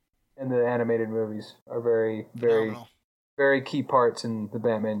 And the animated movies are very, very, Phenomenal. very key parts in the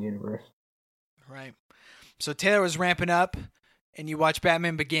Batman universe. Right. So Taylor was ramping up, and you watch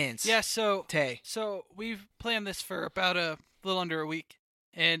Batman Begins. yeah, so Tay. So we've planned this for about a little under a week,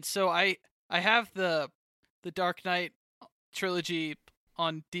 and so I have the Dark Knight trilogy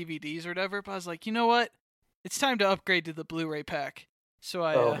on DVDs or whatever. But I was like, you know what? It's time to upgrade to the Blu-ray pack. So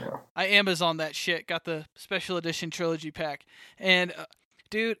I Amazon that shit. Got the special edition trilogy pack, and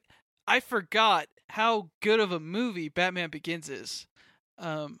dude, I forgot how good of a movie Batman Begins is.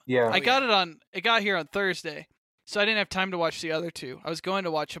 Yeah. I got it got here on Thursday, so I didn't have time to watch the other two. I was going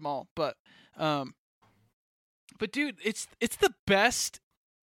to watch them all, but dude, it's the best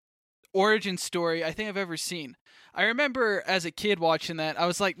origin story I think I've ever seen. I remember as a kid watching that, I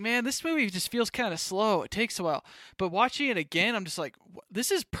was like, man, this movie just feels kind of slow. It takes a while. But watching it again, I'm just like,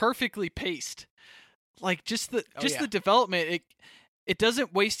 this is perfectly paced. Like just the development, it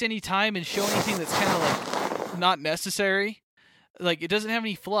doesn't waste any time and show anything that's kind of like not necessary. Like it doesn't have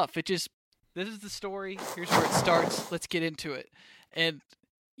any fluff. It just, this is the story. Here's where it starts. Let's get into it. And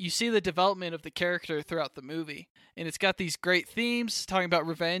you see the development of the character throughout the movie, and it's got these great themes talking about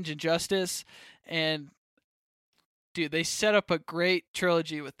revenge and justice. And dude, they set up a great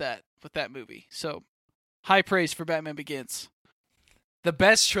trilogy with that movie. So high praise for Batman Begins. The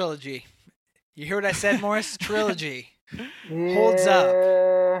best trilogy. You hear what I said, Morris? Trilogy. Holds up.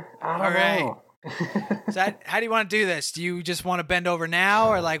 I don't All right. know. So how do you want to do this? Do you just want to bend over now,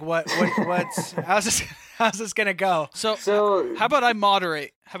 or like what's how's this gonna go? So Uh, How about I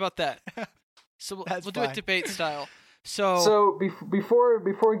moderate? How about that? So we'll That's do fine. it debate style. So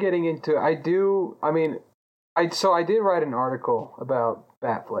before getting into it, I did write an article about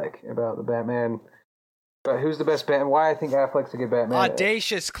Batfleck, about the Batman, but who's the best Batman? Why I think Affleck's a good Batman.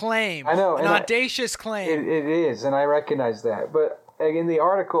 Audacious claim. I know, An and audacious claim. It is, and I recognize that. But in the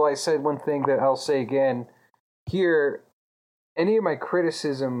article, I said one thing that I'll say again here. Any of my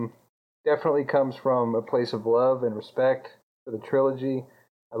criticism definitely comes from a place of love and respect for the trilogy.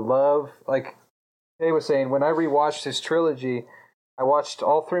 I love, like Dave was saying, when I rewatched this trilogy, I watched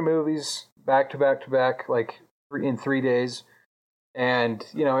all 3 movies back to back to back, like in 3 days. And,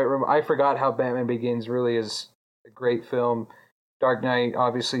 I forgot how Batman Begins really is a great film. Dark Knight,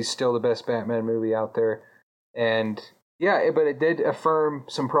 obviously, still the best Batman movie out there. And, yeah, but it did affirm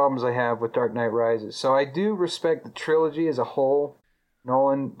some problems I have with Dark Knight Rises. So I do respect the trilogy as a whole.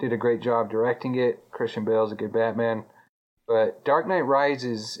 Nolan did a great job directing it. Christian Bale's a good Batman. But Dark Knight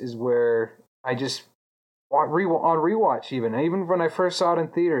Rises is where I just, on rewatch even when I first saw it in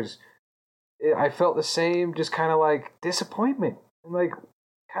theaters, I felt the same, just kind of like disappointment. And like,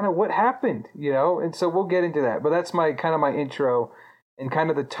 kind of what happened, And so we'll get into that. But that's my intro and kind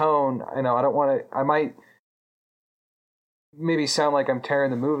of the tone. I might maybe sound like I'm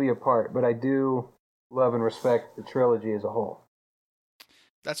tearing the movie apart, but I do love and respect the trilogy as a whole.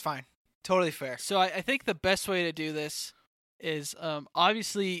 That's fine. Totally fair. So I think the best way to do this is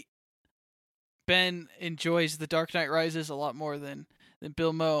obviously Ben enjoys The Dark Knight Rises a lot more than than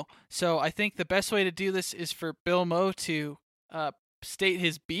Bill Moe. So I think the best way to do this is for Bill Moe to state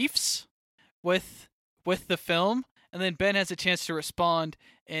his beefs with the film, and then Ben has a chance to respond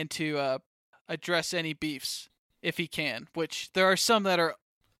and to address any beefs if he can, which there are some that are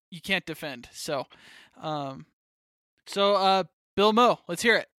you can't defend. So Bill Moe, let's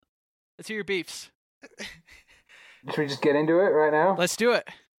hear it. Let's hear your beefs. Should we just get into it right now? Let's do it.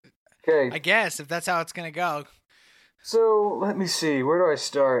 Okay. I guess if that's how it's gonna go. So let me see. Where do I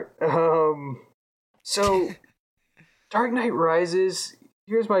start? So Dark Knight Rises.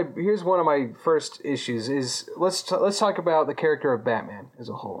 Here's one of my first issues. Is let's talk about the character of Batman as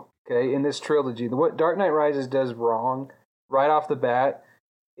a whole. Okay, in this trilogy, what Dark Knight Rises does wrong right off the bat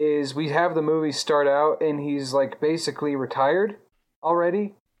is we have the movie start out and he's like basically retired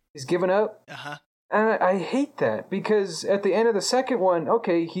already. He's given up. And I hate that because at the end of the second one,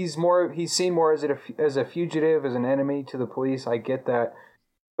 okay, he's seen more as a fugitive, as an enemy to the police. I get that,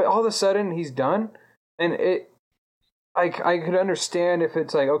 but all of a sudden he's done, and I could understand if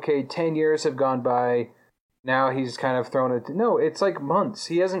it's like, okay, 10 years have gone by, now he's kind of thrown it. No, it's like months.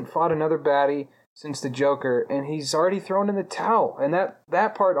 He hasn't fought another baddie since the Joker, and he's already thrown in the towel. And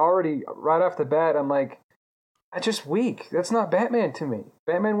that part already right off the bat, I'm like, that's just weak. That's not Batman to me.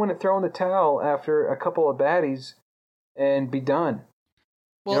 Batman wouldn't throw in the towel after a couple of baddies and be done.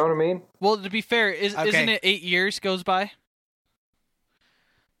 Well, you know what I mean? Well, to be fair, isn't it 8 years goes by?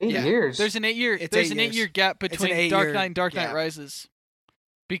 8 years? There's an 8 year. There's an 8 year gap between Dark Knight and Dark Knight Rises,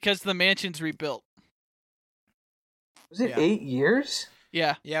 because the mansion's rebuilt. Was it 8 years?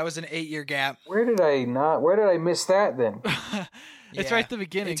 Yeah. Yeah, it was an 8 year gap. Where did I miss that then? It's right at the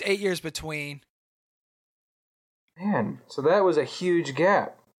beginning. It's 8 years between. Man, so that was a huge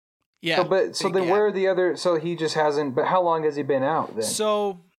gap. Yeah. Then where are the other? So he just hasn't. But how long has he been out then?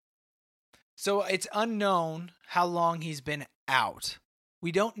 So it's unknown how long he's been out.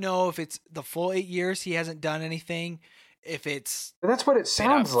 We don't know if it's the full 8 years he hasn't done anything. If it's but that's what it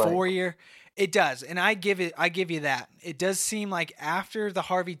sounds like. 4 year. It does, and I give you that. It does seem like after the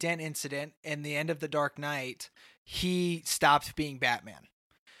Harvey Dent incident and the end of The Dark Knight, he stopped being Batman.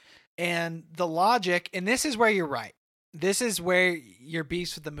 And the logic, and this is where you're right. This is where your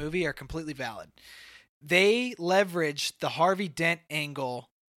beefs with the movie are completely valid. They leveraged the Harvey Dent angle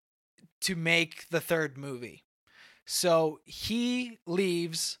to make the third movie. So he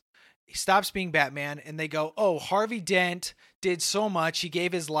leaves, he stops being Batman, and they go, oh, Harvey Dent did so much. He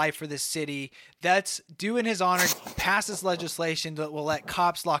gave his life for this city. That's due in his honor. Pass this legislation that will let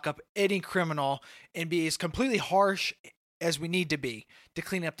cops lock up any criminal and be as completely harsh as we need to be to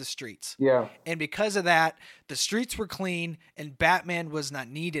clean up the streets. Yeah. And because of that, the streets were clean and Batman was not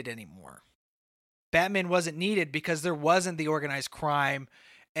needed anymore. Batman wasn't needed because there wasn't the organized crime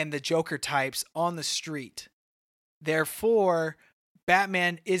and the Joker types on the street. Therefore,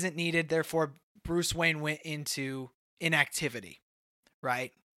 Batman isn't needed. Therefore, Bruce Wayne went into inactivity,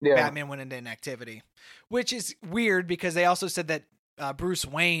 right? Yeah. Batman went into inactivity, which is weird because they also said that Bruce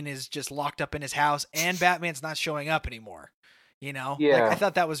Wayne is just locked up in his house and Batman's not showing up anymore. You know? Yeah. Like, I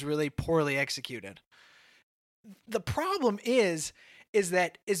thought that was really poorly executed. The problem is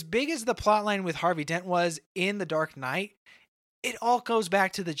that as big as the plotline with Harvey Dent was in The Dark Knight, it all goes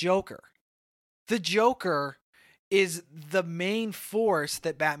back to the Joker. The Joker is the main force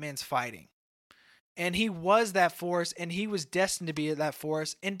that Batman's fighting. And he was that force, and he was destined to be that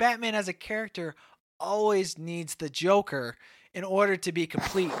force. And Batman as a character always needs the Joker in order to be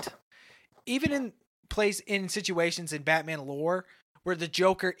complete. Even in situations in Batman lore where the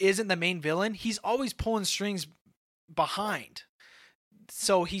Joker isn't the main villain, he's always pulling strings behind.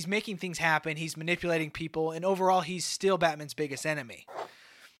 So he's making things happen, he's manipulating people, and overall he's still Batman's biggest enemy.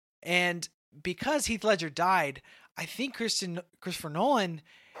 And because Heath Ledger died, I think Christopher Nolan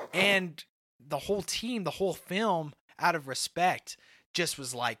and the whole team, the whole film, out of respect, just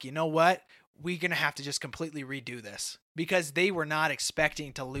was like, you know what? We're going to have to just completely redo this. Because they were not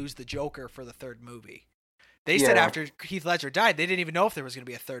expecting to lose the Joker for the third movie. They said after Heath Ledger died, they didn't even know if there was going to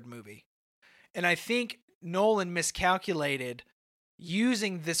be a third movie. And I think Nolan miscalculated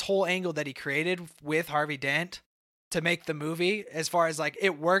using this whole angle that he created with Harvey Dent to make the movie, as far as like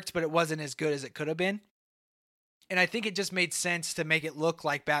it worked, but it wasn't as good as it could have been. And I think it just made sense to make it look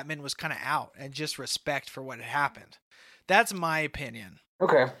like Batman was kind of out and just respect for what had happened. That's my opinion.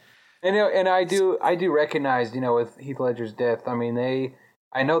 Okay. And I do recognize, with Heath Ledger's death, I mean,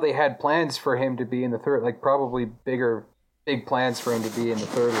 I know they had plans for him to be in the third, like probably big plans for him to be in the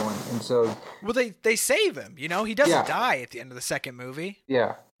third one. And so, well, they save him, he doesn't die at the end of the second movie.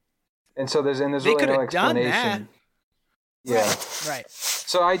 Yeah. And so there's they really could no have done explanation. that. Yeah. Right.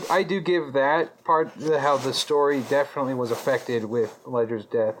 So I do give that part, how the story definitely was affected with Ledger's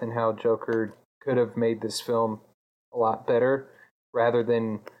death and how Joker could have made this film a lot better rather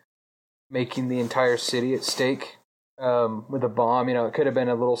than making the entire city at stake with a bomb. You know, it could have been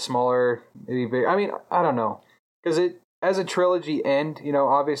a little smaller. Maybe big. I mean, I don't know. Because it, as a trilogy end, you know,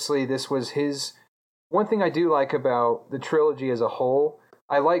 obviously this was his... One thing I do like about the trilogy as a whole,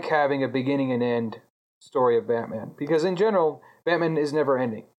 I like having a beginning and end story of Batman. Because in general, Batman is never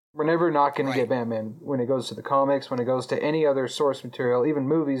ending. We're never not going to get Batman when it goes to the comics, when it goes to any other source material, even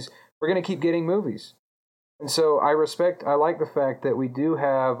movies. We're going to keep getting movies. And so I like the fact that we do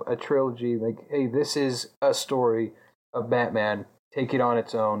have a trilogy, like, hey, this is a story of Batman, take it on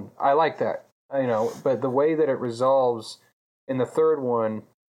its own. I like that, you know, but the way that it resolves in the third one,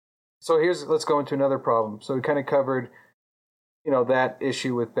 so let's go into another problem. So we kind of covered, you know, that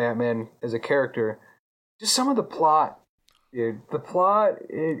issue with Batman as a character. Just some of the plot, dude. The plot,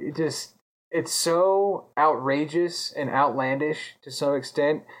 it's so outrageous and outlandish to some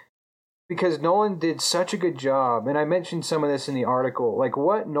extent. Because Nolan did such a good job, and I mentioned some of this in the article, like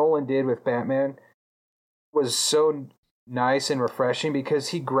what Nolan did with Batman was so nice and refreshing because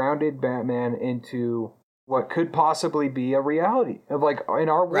he grounded Batman into what could possibly be a reality of, like, in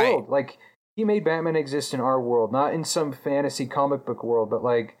our world. Like, he made Batman exist in our world, not in some fantasy comic book world, but,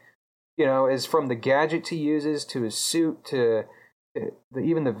 like, you know, as from the gadgets he uses to his suit to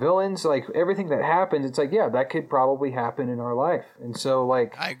even the villains, like everything that happens, it's like, yeah, that could probably happen in our life. And so,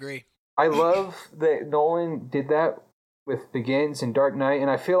 like, I agree. I love that Nolan did that with Begins and Dark Knight, and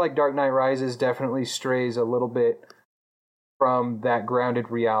I feel like Dark Knight Rises definitely strays a little bit from that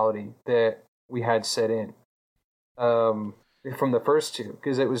grounded reality that we had set in from the first two,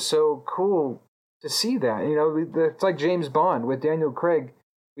 because it was so cool to see that. You know, it's like James Bond with Daniel Craig.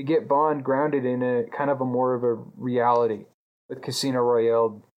 We get Bond grounded in a kind of a more of a reality with Casino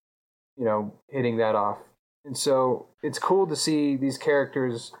Royale, you know, hitting that off. And so it's cool to see these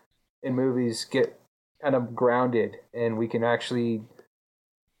characters in movies get kind of grounded, and we can actually,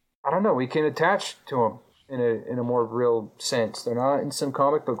 I don't know, we can attach to them in a more real sense. They're not in some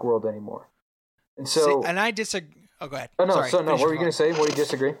comic book world anymore. And so, and I disagree. Oh, go ahead. Oh no, Sorry, what were you going to say? What do you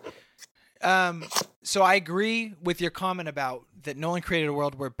disagree? So I agree with your comment about that Nolan created a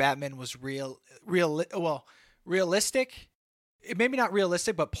world where Batman was realistic. Maybe not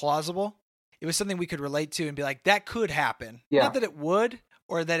realistic, but plausible. It was something we could relate to and be like, that could happen. Yeah. Not that it would,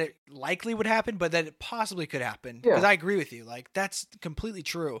 or that it likely would happen, but that it possibly could happen. Because I agree with you. Like, that's completely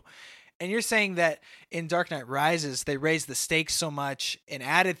true. And you're saying that in Dark Knight Rises, they raised the stakes so much and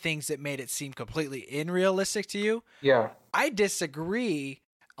added things that made it seem completely unrealistic to you. Yeah. I disagree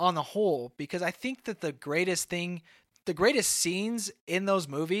on the whole, because I think that the greatest scenes in those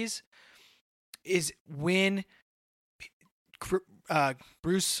movies is when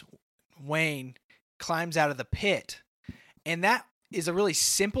Bruce Wayne climbs out of the pit. And that is a really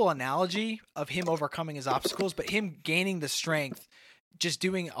simple analogy of him overcoming his obstacles, but him gaining the strength, just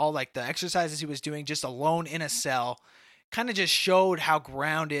doing all like the exercises he was doing just alone in a cell, kind of just showed how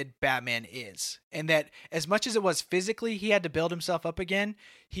grounded Batman is. And that as much as it was physically he had to build himself up again,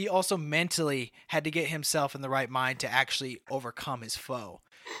 he also mentally had to get himself in the right mind to actually overcome his foe.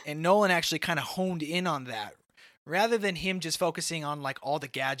 And Nolan actually kind of honed in on that. Rather than him just focusing on like all the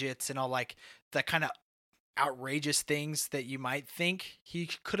gadgets and all like the kind of outrageous things that you might think he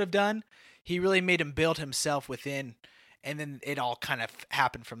could have done, he really made him build himself within, and then it all kind of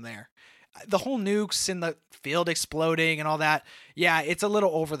happened from there. The whole nukes in the field exploding and all that, yeah, it's a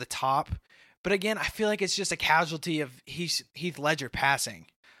little over the top, but again, I feel like it's just a casualty of Heath Ledger passing.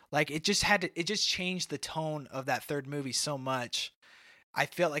 Like, it just changed the tone of that third movie so much. I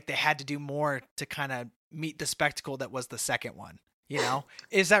felt like they had to do more to kind of meet the spectacle that was the second one. You know,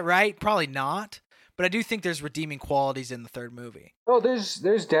 is that right? Probably not. But I do think there's redeeming qualities in the third movie. Oh, there's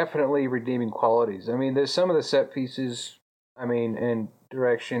definitely redeeming qualities. I mean, there's some of the set pieces, I mean, and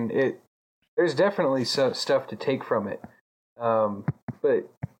direction. There's definitely stuff to take from it.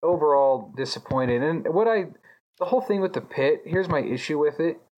 But overall, disappointed. And the whole thing with the pit, here's my issue with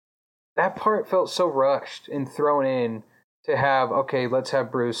it. That part felt so rushed and thrown in to have, okay, let's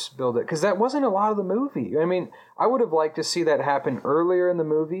have Bruce build it. Because that wasn't a lot of the movie. I mean, I would have liked to see that happen earlier in the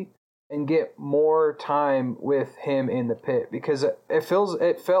movie and get more time with him in the pit, because it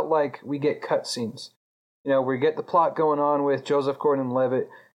felt like we get cutscenes. You know, we get the plot going on with Joseph Gordon-Levitt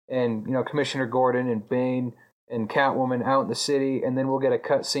and, you know, Commissioner Gordon and Bane and Catwoman out in the city, and then we'll get a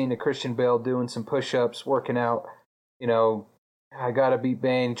cutscene to Christian Bale doing some push-ups, working out, you know, I gotta beat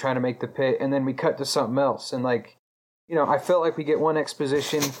Bane, trying to make the pit, and then we cut to something else. And, like, you know, I felt like we get one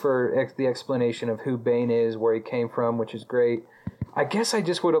exposition for the explanation of who Bane is, where he came from, which is great. I guess I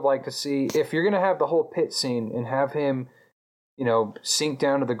just would have liked to see, if you're going to have the whole pit scene and have him, sink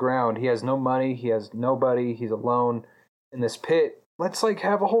down to the ground. He has no money. He has nobody. He's alone in this pit. Let's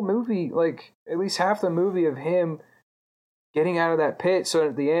have a whole movie, at least half the movie of him getting out of that pit. So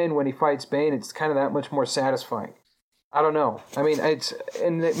at the end, when he fights Bane, it's kind of that much more satisfying. I don't know. I mean,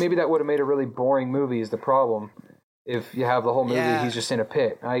 maybe that would have made a really boring movie is the problem. If you have the whole movie, he's just in a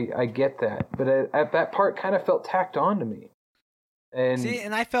pit. I get that. But that part kind of felt tacked on to me.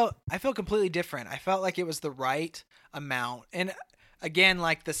 And I felt completely different. I felt like it was the right amount. And again,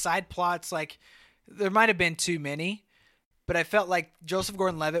 the side plots, there might have been too many, but I felt like Joseph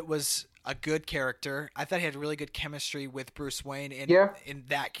Gordon-Levitt was a good character. I thought he had really good chemistry with Bruce Wayne in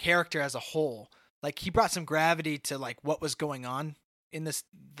that character as a whole. He brought some gravity to what was going on in the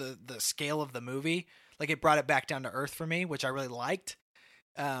scale of the movie. It brought it back down to earth for me, which I really liked.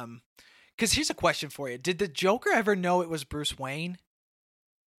 Because here's a question for you: did the Joker ever know it was Bruce Wayne?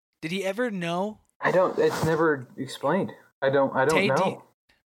 Did he ever know? It's never explained. I don't know.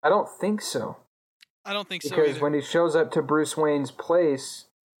 I don't think so. I don't think so because either. When he shows up to Bruce Wayne's place,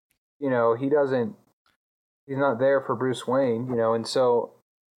 he's not there for Bruce Wayne, and so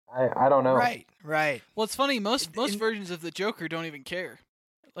I don't know. Right. Well, it's funny. Most versions of the Joker don't even care.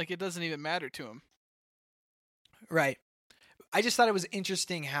 It doesn't even matter to him. Right. I just thought it was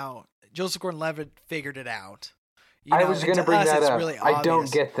interesting how Joseph Gordon-Levitt figured it out. I was going to bring that up. Really I don't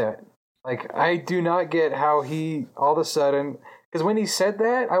get that. I do not get how he all of a sudden... Because when he said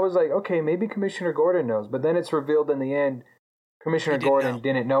that, I was like, okay, maybe Commissioner Gordon knows. But then it's revealed in the end, Commissioner Gordon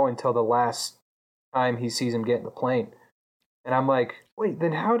didn't know until the last time he sees him get in the plane. And I'm like, wait,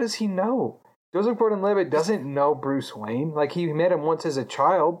 then how does he know? Joseph Gordon-Levitt doesn't know Bruce Wayne. He met him once as a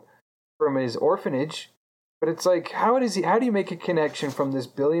child from his orphanage. But it's how do you make a connection from this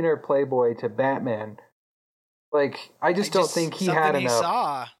billionaire playboy to Batman? I just don't think he had enough. He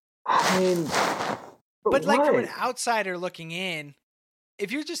saw. I mean, but from an outsider looking in,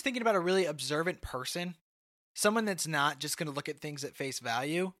 if you're just thinking about a really observant person, someone that's not just going to look at things at face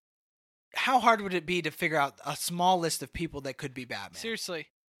value, how hard would it be to figure out a small list of people that could be Batman? Seriously,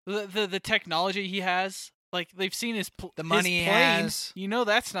 the technology he has, they've seen the money his he plane, has.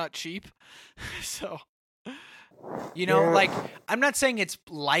 That's not cheap. So. I'm not saying it's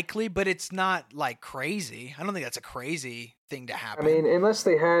likely, but it's not crazy. I don't think that's a crazy thing to happen. I mean, unless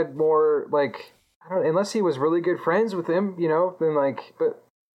they had more unless he was really good friends with him, then but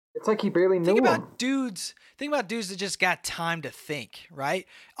it's he barely knew him. Think about dudes that just got time to think, right?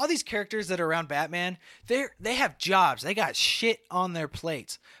 All these characters that are around Batman, they have jobs. They got shit on their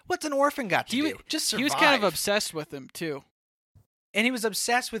plates. What's an orphan got to do? Just survive. He was kind of obsessed with him too. And he was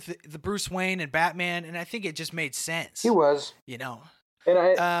obsessed with the Bruce Wayne and Batman, and I think it just made sense. He was.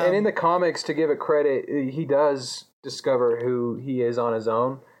 And in the comics, to give it credit, he does discover who he is on his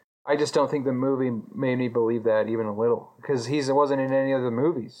own. I just don't think the movie made me believe that even a little, because he wasn't in any of the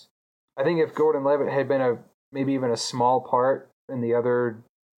movies. I think if Gordon-Levitt had been maybe even a small part in the other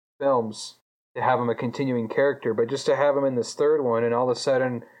films, to have him a continuing character, but just to have him in this third one, and all of a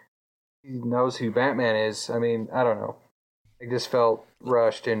sudden he knows who Batman is. I mean, I don't know. It just felt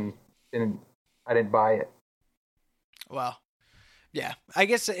rushed, and I didn't buy it. Well, yeah. I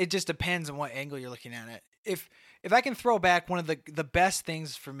guess it just depends on what angle you're looking at it. If I can throw back one of the best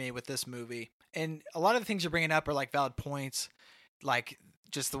things for me with this movie, and a lot of the things you're bringing up are valid points,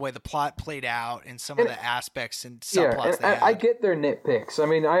 just the way the plot played out and some of the aspects and subplots. Yeah, I get their nitpicks. I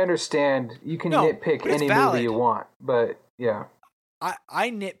mean, I understand you can nitpick any movie you want, but yeah. I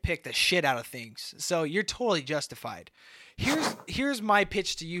nitpick the shit out of things, so you're totally justified. Here's my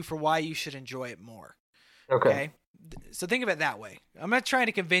pitch to you for why you should enjoy it more. Okay? So think of it that way. I'm not trying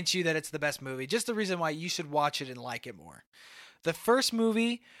to convince you that it's the best movie, just the reason why you should watch it and like it more. The first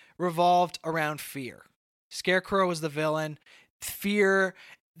movie revolved around fear. Scarecrow was the villain. Fear,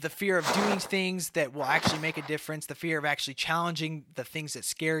 the fear of doing things that will actually make a difference, the fear of actually challenging the things that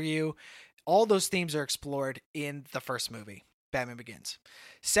scare you. All those themes are explored in the first movie, Batman Begins.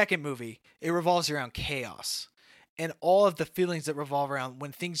 Second movie, it revolves around chaos and all of the feelings that revolve around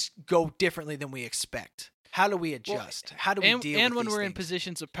when things go differently than we expect. How do we adjust? How do we deal with these things? And when we're in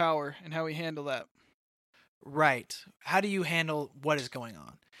positions of power and how we handle that. Right. How do you handle what is going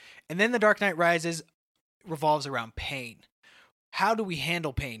on? And then The Dark Knight Rises revolves around pain. How do we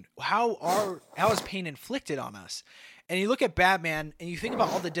handle pain? How is pain inflicted on us? And you look at Batman and you think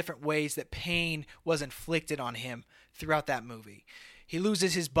about all the different ways that pain was inflicted on him throughout that movie. He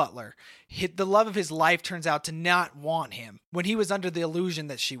loses his butler. The love of his life turns out to not want him when he was under the illusion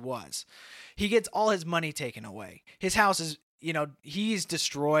that she was. He gets all his money taken away. His house is, he's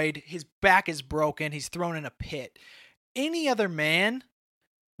destroyed. His back is broken. He's thrown in a pit. any other man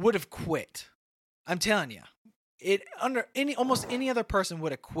would have quit. I'm telling you. Almost any other person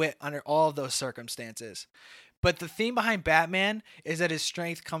would have quit under all of those circumstances. But the theme behind Batman is that his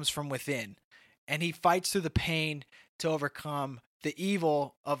strength comes from within, and he fights through the pain to overcome the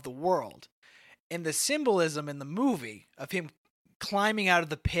evil of the world. And the symbolism in the movie of him climbing out of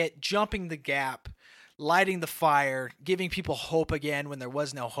the pit, jumping the gap, lighting the fire, giving people hope again when there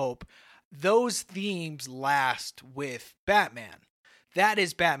was no hope, those themes last with Batman. That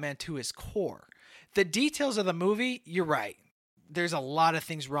is Batman to his core. The details of the movie, you're right. There's a lot of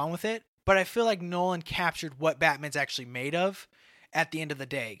things wrong with it, but I feel like Nolan captured what Batman's actually made of at the end of the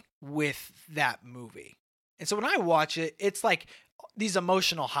day with that movie. And so when I watch it, it's like these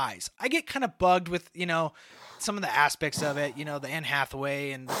emotional highs. I get kind of bugged with, some of the aspects of it, the Anne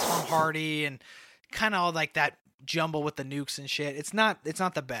Hathaway and the Tom Hardy and kind of all like that jumble with the nukes and shit. It's not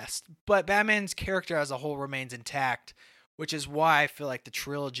the best, but Batman's character as a whole remains intact, which is why I feel like the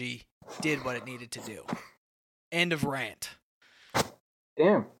trilogy did what it needed to do. End of rant.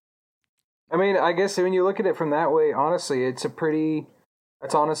 Damn. I mean, I guess when you look at it from that way, honestly,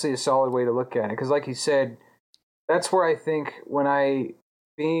 that's honestly a solid way to look at it. Because like you said, that's where I think when I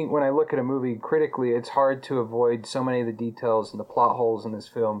look at a movie critically, it's hard to avoid so many of the details and the plot holes in this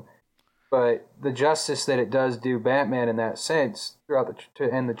film. But the justice that it does do Batman in that sense throughout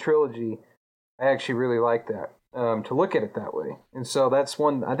to end the trilogy, I actually really like that. To look at it that way. And so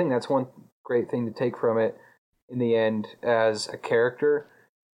I think that's one great thing to take from it in the end as a character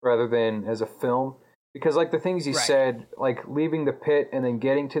rather than as a film. Because like the things you said, like leaving the pit and then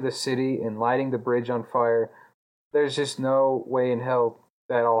getting to the city and lighting the bridge on fire, there's just no way in hell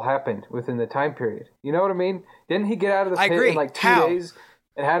that all happened within the time period. You know what I mean? Didn't he get out of the pit in like 2 days?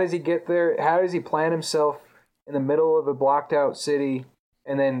 And how does he get there? How does he plan himself in the middle of a blocked out city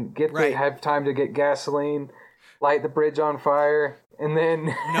and then get there, have time to get gasoline, light the bridge on fire, and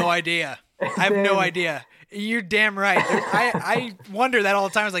then... No idea. I have no idea. You're damn right. I wonder that all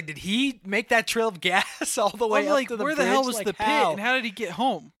the time. I was like, did he make that trail of gas all the way up to the where bridge? the hell was like, the pit, and how did he get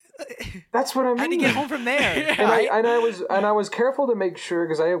home? That's what I mean. How did he get home from there? I was careful to make sure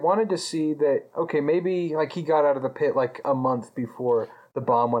because I wanted to see that. Okay, maybe like he got out of the pit like a month before the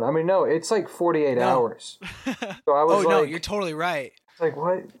bomb went. I mean, no, it's like 48 hours. So I was no, you're totally right. It's like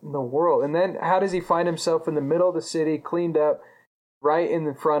what in the world? And then how does he find himself in the middle of the city, cleaned up, right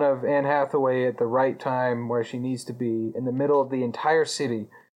in front of Anne Hathaway at the right time where she needs to be, in the middle of the entire city?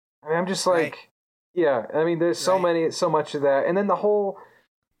 I mean, I'm just like, yeah. I mean, there's so much of that, and then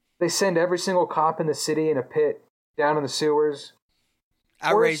they send every single cop in the city in a pit down in the sewers.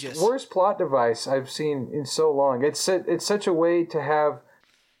 Outrageous. Worst plot device I've seen in so long. It's such a way to have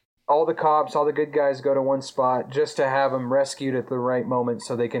all the cops, all the good guys go to one spot just to have them rescued at the right moment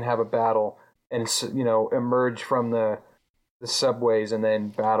so they can have a battle and emerge from the subways and then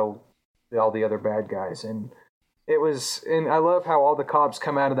battle all the other bad guys. And I love how all the cops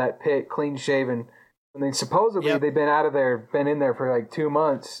come out of that pit clean shaven. And then supposedly they've been in there for like 2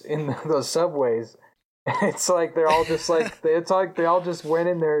 months in those subways. It's like they're all just like they all just went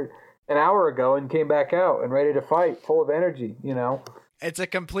in there an hour ago and came back out and ready to fight, full of energy. It's a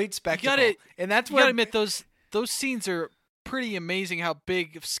complete spectacle. And that's where you gotta admit those scenes are pretty amazing. How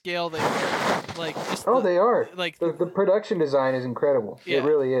big of scale they are. Like they are. Like the production design is incredible. Yeah. It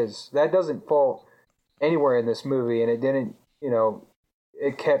really is. That doesn't fall anywhere in this movie, and it didn't.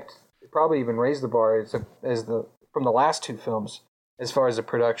 It probably even raised the bar from the last two films as far as the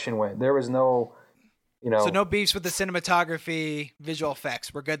production went. There was no. So no beefs with the cinematography, visual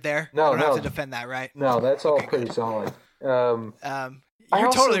effects. We're good there. No, I don't have to defend that, right? No, that's all pretty solid.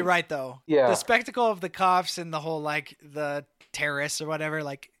 You're totally right, though. Yeah. The spectacle of the cops and the whole like the terrorists or whatever,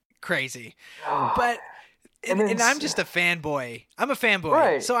 like crazy. But and I'm just a fanboy. I'm a fanboy,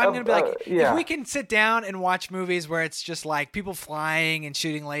 right. So I'm gonna be like, if we can sit down and watch movies where it's just like people flying and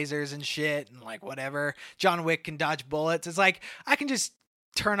shooting lasers and shit and like whatever, John Wick can dodge bullets. It's like I can just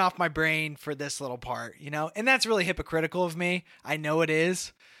turn off my brain for this little part, and that's really hypocritical of me. I know it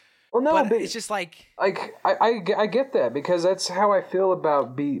is. Well, no, but it's just like I get that because that's how I feel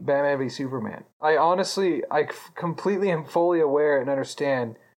about Batman v Superman. I completely am fully aware and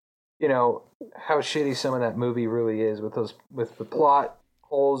understand, how shitty some of that movie really is with the plot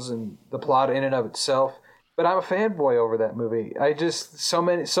holes and the plot in and of itself. But I'm a fanboy over that movie. I just so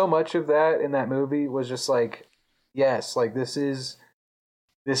much of that in that movie was just like, yes, like this is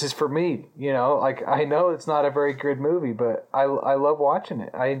for me, like I know it's not a very good movie, but I love watching it.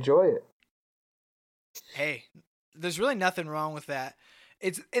 I enjoy it. Hey, there's really nothing wrong with that.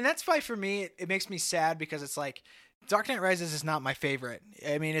 And that's why for me, it makes me sad because it's like Dark Knight Rises is not my favorite.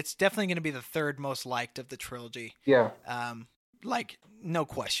 I mean, it's definitely going to be the third most liked of the trilogy. Yeah. Like, no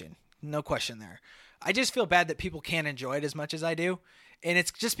question there. I just feel bad that people can't enjoy it as much as I do, and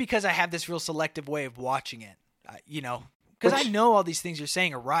it's just because I have this real selective way of watching it. Because I know all these things you're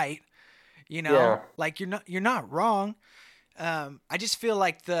saying are right. Like you're not wrong. I just feel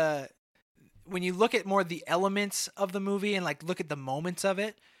like when you look at more of the elements of the movie and like look at the moments of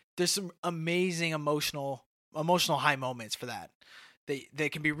it, there's some amazing emotional high moments for that. They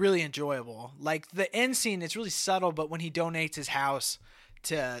can be really enjoyable. Like the end scene, it's really subtle, but when he donates his house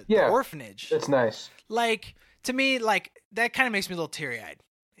to the orphanage, that's nice. Like to me, like that kind of makes me a little teary-eyed,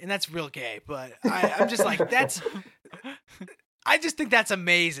 and that's real gay. But I'm just like that's. I just think that's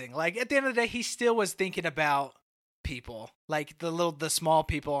amazing. Like at the end of the day, he still was thinking about people, like the small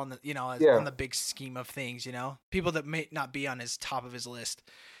people on the on the big scheme of things. People that may not be on his top of his list.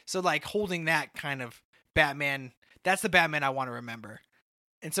 So like holding that kind of Batman, that's the Batman I want to remember.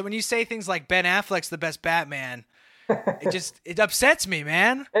 And so when you say things like Ben Affleck's the best Batman, it upsets me,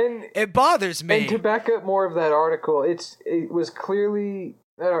 man. And it bothers me. And to back up more of that article, it was clearly,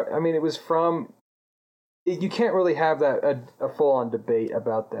 I mean, it was from, you can't really have that a full-on debate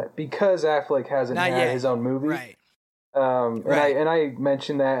about that because Affleck hasn't had his own movie. Right. And I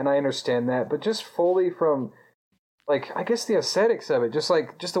mentioned that and I understand that, but just fully from, like, I guess the aesthetics of it, just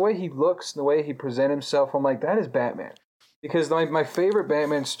the way he looks, the way he presents himself, I'm like, that is Batman. Because my favorite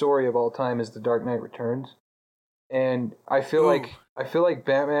Batman story of all time is The Dark Knight Returns, and I feel like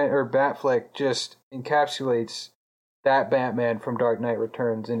Batman or Batfleck just encapsulates that Batman from Dark Knight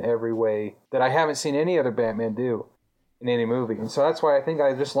Returns in every way that I haven't seen any other Batman do in any movie, and so that's why I think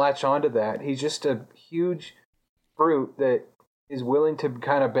I just latch onto that. He's just a huge brute that is willing to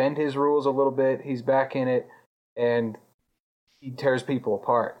kind of bend his rules a little bit. He's back in it. And he tears people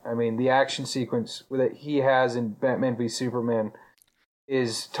apart. I mean, the action sequence that he has in Batman v Superman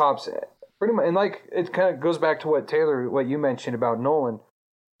is tops pretty much. And like, it kind of goes back to what you mentioned about Nolan.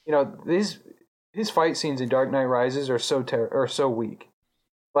 His fight scenes in Dark Knight Rises are so weak.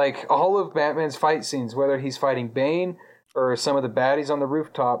 Like all of Batman's fight scenes, whether he's fighting Bane or some of the baddies on the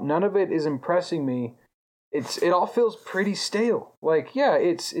rooftop, none of it is impressing me. It all feels pretty stale. Like, yeah,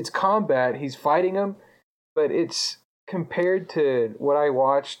 it's combat. He's fighting them. But it's compared to what I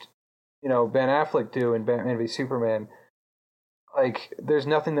watched, Ben Affleck do in Batman v Superman. Like, there's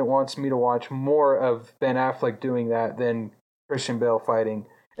nothing that wants me to watch more of Ben Affleck doing that than Christian Bale fighting.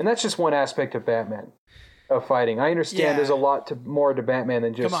 And that's just one aspect of Batman, of fighting. I understand there's a lot more to Batman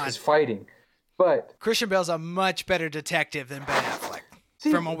than just his fighting. But Christian Bale's a much better detective than Ben Affleck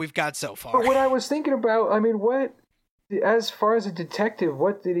from what we've got so far. But what I was thinking about, I mean, as far as a detective,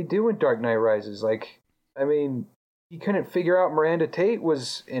 what did he do in Dark Knight Rises? Like, I mean, he couldn't figure out Miranda Tate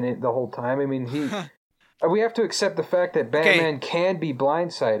was in it the whole time. I mean, we have to accept the fact that Batman can be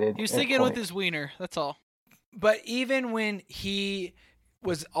blindsided. He was thinking with his wiener, that's all. But even when he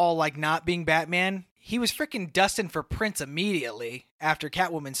was all like not being Batman, he was freaking dusting for Prince immediately after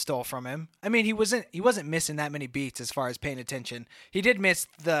Catwoman stole from him. I mean, he wasn't missing that many beats as far as paying attention. He did miss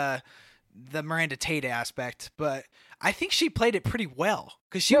the Miranda Tate aspect, but I think she played it pretty well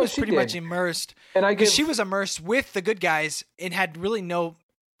because she was pretty much immersed. And she was immersed with the good guys and had really no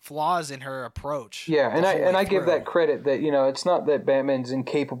flaws in her approach. Yeah, and I give that credit that it's not that Batman's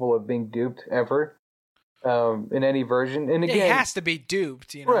incapable of being duped ever, in any version. And again, he has to be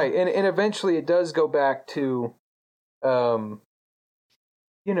duped, right? And eventually it does go back to, just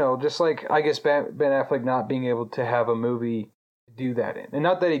like I guess Ben Affleck not being able to have a movie to do that in, and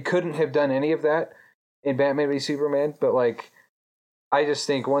not that he couldn't have done any of that in Batman v Superman, but like, I just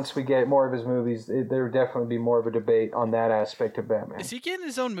think once we get more of his movies, there would definitely be more of a debate on that aspect of Batman. Is he getting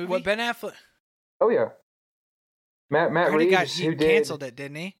his own movie? What, Ben Affleck? Oh yeah, Matt Reeves, he canceled it,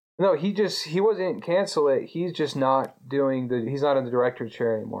 didn't he? No, he wasn't cancel it. He's just not he's not in the director's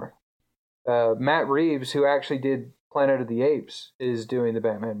chair anymore. Matt Reeves, who actually did Planet of the Apes, is doing the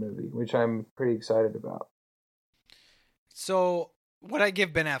Batman movie, which I'm pretty excited about. So, what I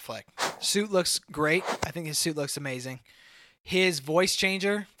give Ben Affleck, suit looks great. I think his suit looks amazing. His voice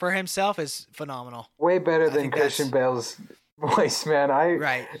changer for himself is phenomenal. Way better than Christian Bale's voice, man.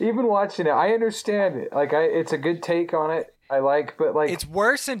 Even watching it, I understand it. Like, it's a good take on it. But it's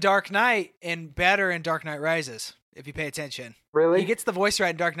worse in Dark Knight and better in Dark Knight Rises. If you pay attention, really, he gets the voice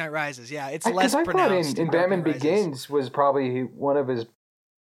right in Dark Knight Rises. Yeah, it's less pronounced. I thought in Batman Begins was probably one of his,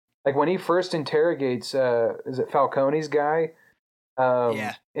 like when he first interrogates, is it Falcone's guy?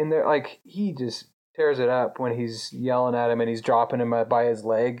 Yeah. And they're like, he just tears it up when he's yelling at him and he's dropping him by his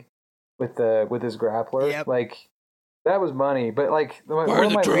leg with his grappler. Yep. Like, that was money. But like, where are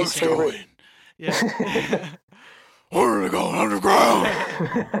the drugs going? Yeah. Where are they going underground?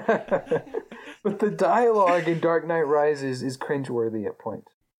 But the dialogue in Dark Knight Rises is cringeworthy at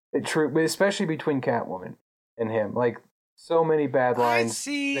points. But especially between Catwoman and him. Like, so many bad lines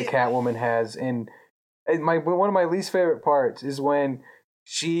that Catwoman has. And one of my least favorite parts is when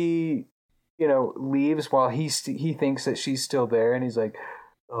she, leaves while he thinks that she's still there. And he's like,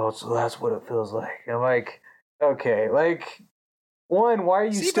 oh, so that's what it feels like. And I'm like, okay, like... One, why are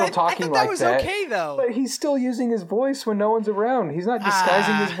you still talking like that? That was okay, though. But he's still using his voice when no one's around. He's not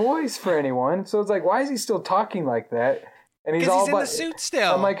disguising his voice for anyone. So it's like, why is he still talking like that? And he's all in the suit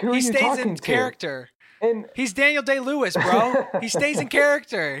still. I'm like, who are you talking to? He stays in character. And he's Daniel Day-Lewis, bro. He stays in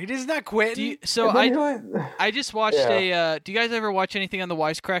character. He's not quitting. I just watched a. Do you guys ever watch anything on the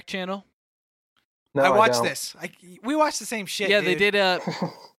Wisecrack channel? No, I watched this. We watched the same shit. Yeah, dude. They did.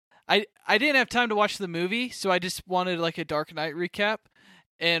 I didn't have time to watch the movie, so I just wanted like a Dark Knight recap.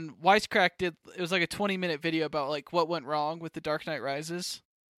 And Wisecrack it was like a 20-minute video about like what went wrong with the Dark Knight Rises.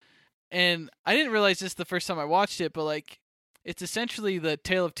 And I didn't realize this the first time I watched it, but like it's essentially the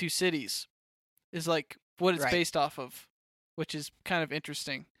Tale of Two Cities is like what it's based off of, which is kind of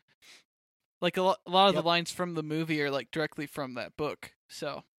interesting. Like a lot of the lines from the movie are like directly from that book.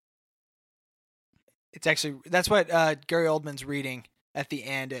 So it's actually that's what Gary Oldman's reading at the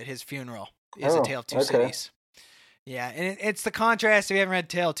end at his funeral is A Tale of Two Cities. Yeah, and it's the contrast. If you haven't read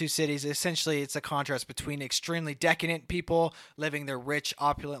Tale of Two Cities, essentially it's a contrast between extremely decadent people living their rich,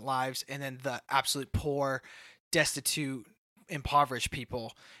 opulent lives and then the absolute poor, destitute, impoverished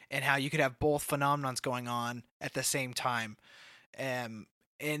people, and how you could have both phenomenons going on at the same time. And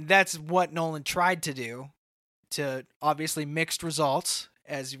that's what Nolan tried to do, to obviously mixed results,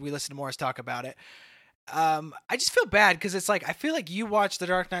 as we listen to Morris talk about it. I just feel bad because it's like I feel like you watch The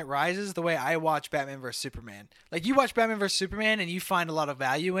Dark Knight Rises the way I watch Batman vs Superman. Like you watch Batman vs Superman and you find a lot of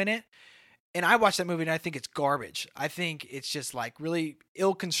value in it, and I watch that movie and I think it's garbage. I think it's just like really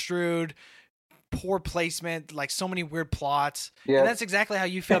ill-construed, poor placement, like so many weird plots. Yeah. And that's exactly how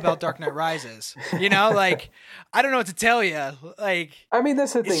you feel about Dark Knight Rises. Like I don't know what to tell you. Like I mean,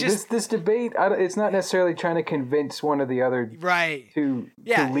 that's the thing. This debate, it's not necessarily trying to convince one or the other, to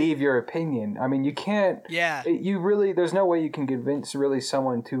leave your opinion. I mean, you can't. Yeah. There's no way you can convince really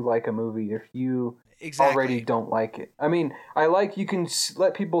someone to like a movie if you already don't like it. I mean, you can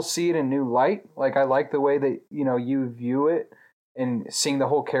let people see it in new light. Like I like the way that you view it. And seeing the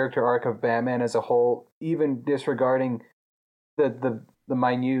whole character arc of Batman as a whole, even disregarding the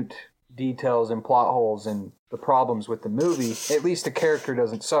minute details and plot holes and the problems with the movie, at least the character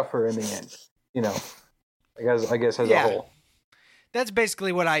doesn't suffer in the end. I guess as a whole. That's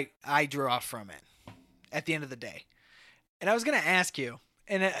basically what I drew off from it at the end of the day. And I was going to ask you,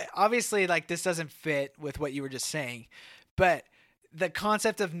 and obviously like this doesn't fit with what you were just saying, but the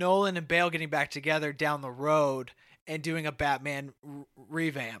concept of Nolan and Bale getting back together down the road and doing a Batman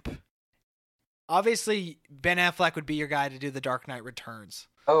revamp. Obviously, Ben Affleck would be your guy to do The Dark Knight Returns.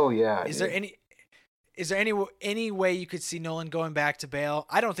 Oh yeah. Is there any way you could see Nolan going back to Bale?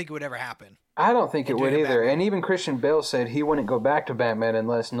 I don't think it would ever happen. I don't think it would either. And even Christian Bale said he wouldn't go back to Batman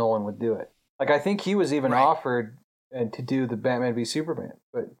unless Nolan would do it. Like I think he was even offered to do the Batman v Superman,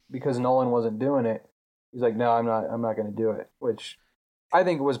 but because Nolan wasn't doing it, he's like, no, I'm not going to do it. Which I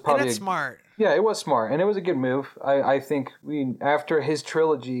think it was probably smart. Yeah, it was smart, and it was a good move. I think after his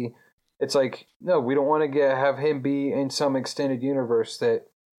trilogy, it's like no, we don't want to have him be in some extended universe that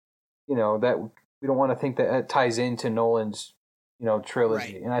that we don't want to think that ties into Nolan's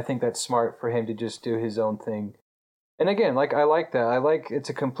trilogy, and I think that's smart for him to just do his own thing. And again, like I like that. It's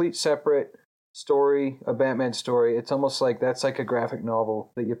a complete separate story, a Batman story. It's almost like that's like a graphic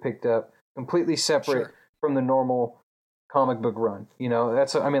novel that you picked up, completely separate from the normal comic book run.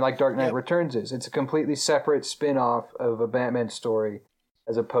 Like Dark Knight Returns is. It's a completely separate spin-off of a Batman story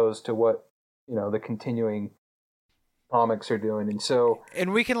as opposed to what, the continuing comics are doing.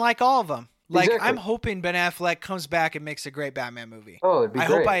 And we can like all of them. Like exactly. I'm hoping Ben Affleck comes back and makes a great Batman movie. Oh, it'd be great.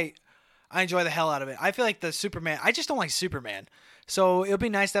 I hope I enjoy the hell out of it. I feel like the Superman, I just don't like Superman. So it'll be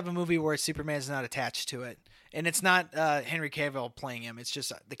nice to have a movie where Superman is not attached to it. And it's not Henry Cavill playing him. It's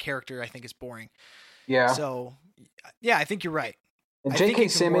just the character I think is boring. Yeah. So, yeah, I think you're right. And J.K.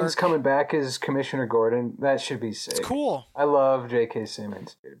 Simmons coming back as Commissioner Gordon, that should be sick. It's cool. I love J.K.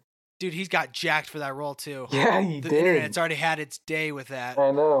 Simmons, dude. Dude, he's got jacked for that role, too. Yeah, he did. The internet's already had its day with that.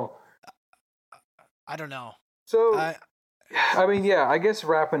 I know. I don't know. So, I guess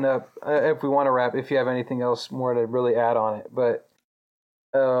wrapping up, if we want to wrap, if you have anything else more to really add on it. But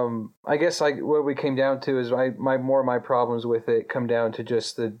I guess what we came down to is my problems with it come down to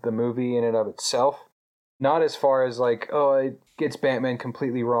just the movie in and of itself. not as far as like, oh, it gets Batman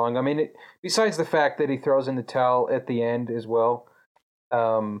completely wrong. I mean, besides the fact that he throws in the towel at the end as well,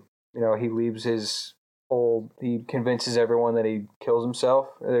 he leaves he convinces everyone that he kills himself,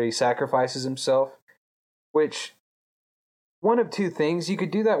 that he sacrifices himself, which one of two things, you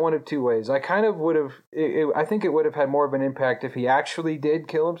could do that one of two ways. I kind of would have, I think it would have had more of an impact if he actually did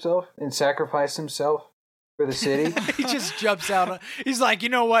kill himself and sacrifice himself for the city. He just jumps out. He's like, you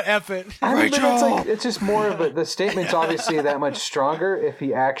know what, F it. I mean, but it's just more of the statement's obviously that much stronger if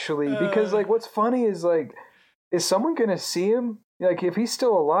he actually, because like what's funny is like, is someone going to see him? Like if he's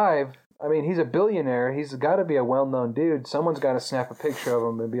still alive, I mean, he's a billionaire. He's got to be a well-known dude. Someone's got to snap a picture of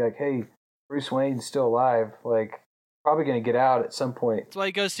him and be like, hey, Bruce Wayne's still alive. Like, probably going to get out at some point. That's why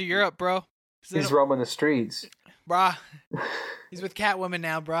he goes to Europe, bro. He's roaming the streets. Brah. He's with Catwoman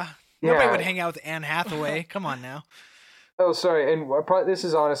now, brah. Nobody would hang out with Anne Hathaway. Come on now. Oh, sorry. And this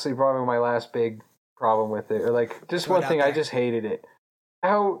is honestly probably my last big problem with it. Or like, just one thing, I just hated it.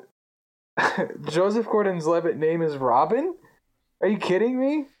 How Joseph Gordon-Levitt's name is Robin? Are you kidding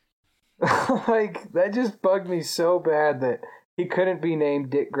me? Like, that just bugged me so bad that he couldn't be named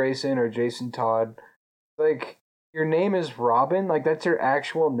Dick Grayson or Jason Todd. Like, your name is Robin? Like, that's your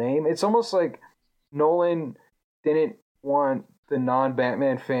actual name? It's almost like Nolan didn't want the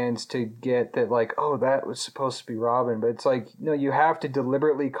non-Batman fans to get that, like, oh, that was supposed to be Robin. But it's like, no, you have to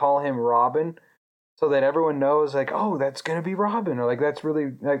deliberately call him Robin so that everyone knows, like, oh, that's going to be Robin. Or, like, that's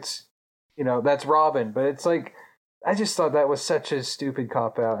Robin. But it's like, I just thought that was such a stupid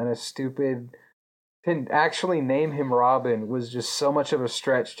cop-out and to actually name him Robin was just so much of a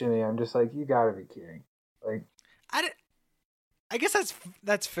stretch to me. I'm just like, you gotta be kidding. Like, I guess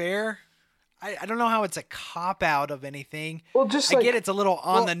that's fair. I don't know how it's a cop-out of anything. Well, just I get it's a little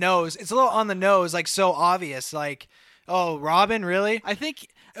on the nose. It's a little on the nose, like so obvious. Like, oh, Robin, really? I think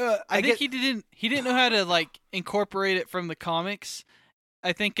he didn't know how to like incorporate it from the comics.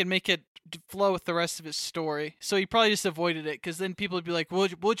 I think and make it flow with the rest of his story. So he probably just avoided it because then people would be like, well,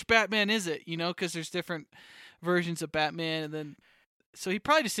 which Batman is it? You know, because there's different versions of Batman, and then so he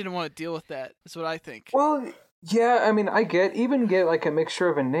probably just didn't want to deal with that. That's what I think. Well, yeah, I mean, I get like a mixture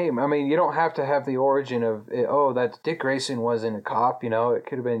of a name. I mean, you don't have to have the origin of it. Oh, that Dick Grayson wasn't a cop. You know, it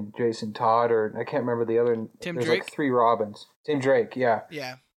could have been Jason Todd or I can't remember the other. Tim There's Drake. Like 3 Robins. Tim Drake, yeah.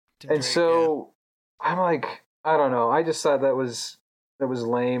 Yeah. I'm like, I don't know. I just thought that was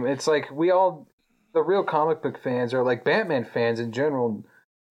lame. It's like the real comic book fans or like Batman fans in general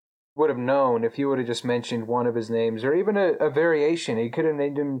would have known if you would have just mentioned one of his names or even a variation. He could have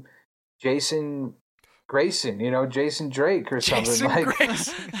named him Jason Grayson, Jason Drake or something. Jason like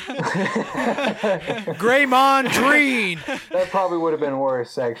Grayson. Greymon Green. That probably would have been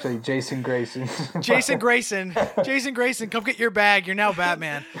worse, actually. Jason Grayson. Jason Grayson, come get your bag. You're now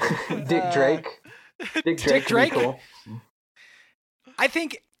Batman. Dick Drake. Dick Drake. Cool. I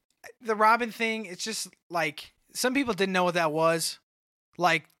think the Robin thing, it's just like some people didn't know what that was.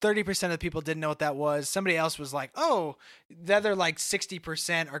 Like 30% of the people didn't know what that was. Somebody else was like, oh, the other like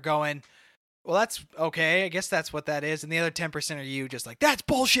 60% are going, well, that's okay. I guess that's what that is. And the other 10% are you just like, that's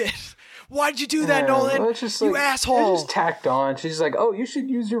bullshit. Why'd you do that, Nolan? Well, just you like, asshole. Just tacked on. She's like, oh, you should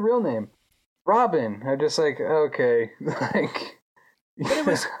use your real name. Robin. I'm just like, okay. Like,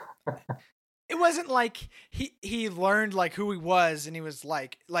 but it wasn't like he learned like who he was and he was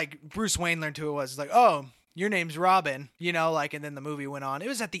like Bruce Wayne learned who it was. It's like, oh, your name's Robin, like, and then the movie went on. It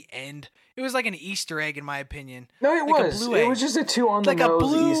was at the end. It was like an Easter egg, in my opinion. No, it like was. It was just a 2 on the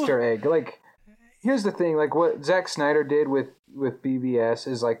nose Easter egg. Like, here's the thing. Like, what Zack Snyder did with BVS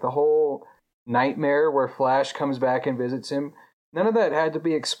is like the whole nightmare where Flash comes back and visits him. None of that had to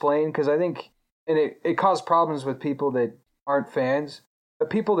be explained because I think, and it caused problems with people that aren't fans. But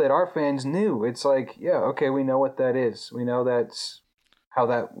people that are fans knew. It's like, yeah, okay, we know what that is. We know that's how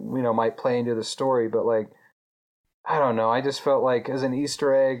that, might play into the story. But, like, I don't know. I just felt like as an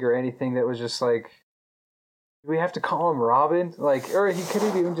Easter egg or anything that was just like, do we have to call him Robin? Like, or he could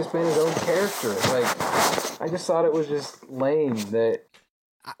have even just been his own character. Like, I just thought it was just lame that,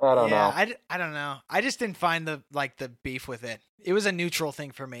 I don't know. I don't know. I just didn't find the beef with it. It was a neutral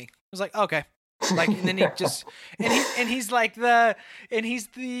thing for me. It was like, okay. Like, and then he just, he's the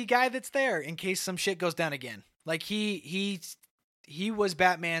guy that's there in case some shit goes down again. Like he was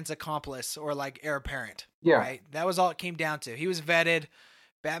Batman's accomplice or like heir apparent. Yeah. Right. That was all it came down to. He was vetted.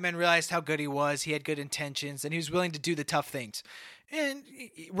 Batman realized how good he was. He had good intentions and he was willing to do the tough things. And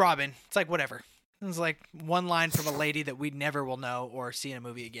Robin, it's like, whatever. It was like one line from a lady that we never will know or see in a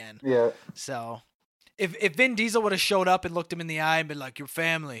movie again. Yeah. So if Vin Diesel would have showed up and looked him in the eye and been like, your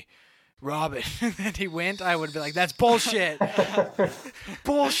family, Robin, and he went, I would be like, that's bullshit.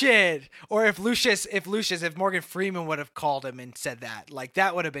 Bullshit. Or if Morgan Freeman would have called him and said that, like,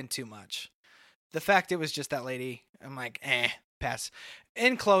 that would have been too much. The fact it was just that lady, I'm like, pass.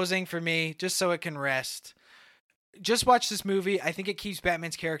 In closing, for me, just so it can rest, just watch this movie. I think it keeps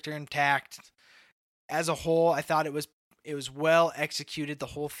Batman's character intact. As a whole, I thought it was well executed, the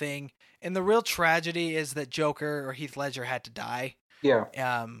whole thing. And the real tragedy is that Joker or Heath Ledger had to die. Yeah.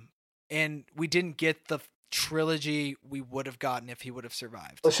 And we didn't get the trilogy we would have gotten if he would have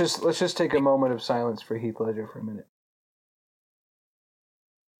survived. Let's just take a moment of silence for Heath Ledger for a minute.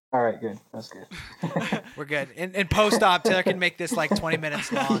 All right, good. That's good. We're good. In post-op, Taylor can make this like 20 minutes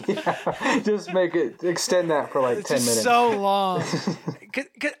long. Yeah, just extend that for like It's 10 just minutes. so long.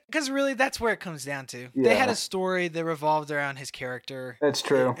 Because really, that's where it comes down to. Yeah. They had a story that revolved around his character. That's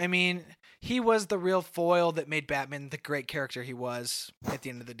true. I mean, he was the real foil that made Batman the great character he was at the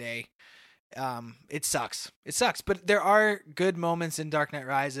end of the day. It sucks. But there are good moments in Dark Knight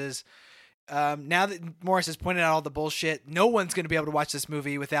Rises. Now that Morris has pointed out all the bullshit, no one's going to be able to watch this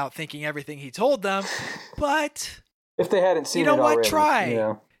movie without thinking everything he told them. But if they hadn't seen you know it what? already, Try. you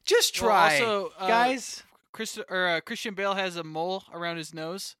know. Just try. Well, also, guys. Christian Bale has a mole around his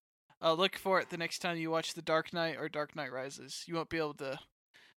nose. Look for it the next time you watch The Dark Knight or Dark Knight Rises. You won't be able to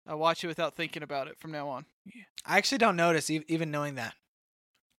watch it without thinking about it from now on. Yeah. I actually don't notice, even knowing that.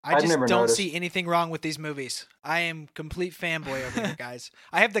 I I've just never don't noticed. see anything wrong with these movies. I am complete fanboy over here, guys.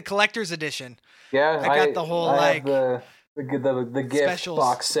 I have the collector's edition. Yeah, I got the whole, I like, have the gift specials.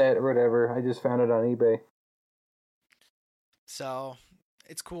 box set or whatever. I just found it on eBay. So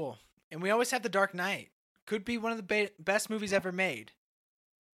it's cool. And we always have The Dark Knight. Could be one of the best movies ever made.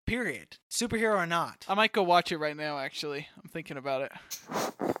 Period. Superhero or not. I might go watch it right now, actually. I'm thinking about it.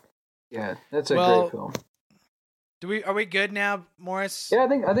 Yeah, that's a Well, great film. Are we good now, Morris? Yeah,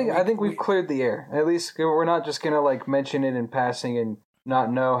 I think we've cleared the air. At least we're not just gonna like mention it in passing and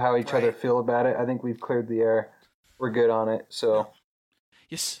not know how each other feel about it. I think we've cleared the air. We're good on it. So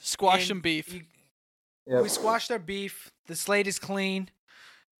Yes, squash And some beef. yep. We squashed our beef. The slate is clean.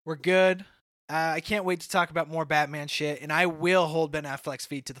 We're good. I can't wait to talk about more Batman shit, and I will hold Ben Affleck's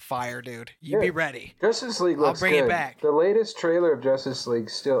feet to the fire, dude. You be Yeah. ready. Justice League I'll looks bring it good. back. The latest trailer of Justice League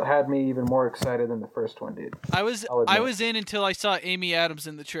still had me even more excited than the first one did. I was I'll admit. in until I saw Amy Adams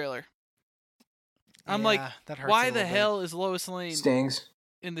in the trailer. I'm like, that hurts why a the little bit. hell is Lois Lane Stings.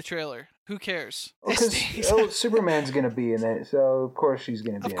 in the trailer? Who cares? Because Superman's gonna be in it, so of course she's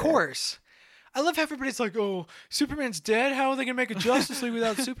gonna be. Of in course. I love how everybody's like, oh, Superman's dead? How are they going to make a Justice League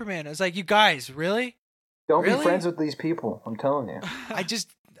without Superman? I was like, you guys, really? It. Don't Really? be friends with these people. I'm telling you.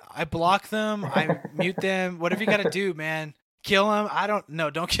 I block them. I mute them. Whatever you got to do, man. Kill them.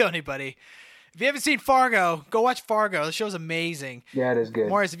 Don't kill anybody. If you haven't seen Fargo, go watch Fargo. The show's amazing. Yeah, it is good.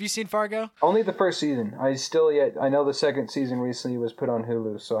 Morris, have you seen Fargo? Only the first season. I know the second season recently was put on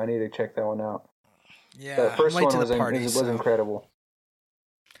Hulu, so I need to check that one out. Yeah. The first I'm late one to was the party. was so. incredible.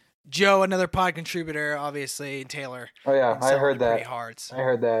 Joe, another pod contributor, obviously, and Taylor. Oh yeah, been I selling heard it pretty that. hard. So. I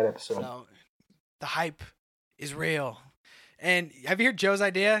heard that episode. So the hype is real. And have you heard Joe's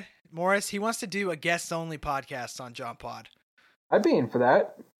idea, Morris? He wants to do a guest-only podcast on John Pod. I'd be in for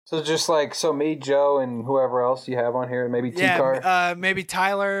that. So just like me, Joe, and whoever else you have on here, maybe T-Car. Maybe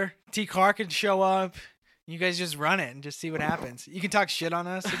Tyler, T-Car can show up. You guys just run it and just see what happens. You can talk shit on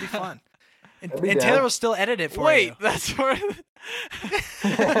us. It'd be fun. And I'd be down. Taylor will still edit it for Wait, you. that's where.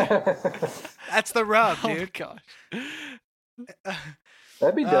 That's the rub, Oh my dude. gosh.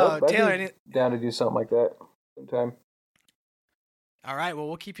 That'd be dope. I'd Taylor, be down to do something like that sometime. All right, well,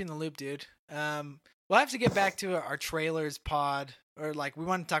 we'll keep you in the loop, dude. We'll have to get back to our trailers pod, or like we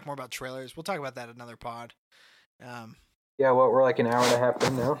want to talk more about trailers. We'll talk about that in another pod. Yeah, we're like an hour and a half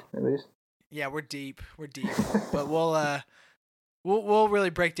in now, at least. Yeah, we're deep, but we'll really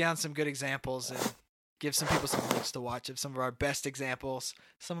break down some good examples and give some people some links to watch of some of our best examples,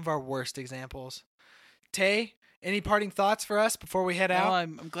 some of our worst examples. Tay, any parting thoughts for us before we head No, out?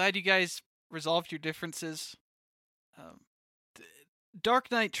 I'm glad you guys resolved your differences.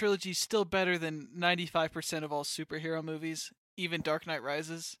 Dark Knight trilogy is still better than 95% of all superhero movies, even Dark Knight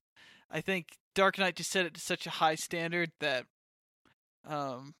Rises. I think Dark Knight just set it to such a high standard that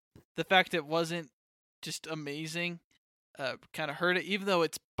the fact that it wasn't just amazing kind of hurt it, even though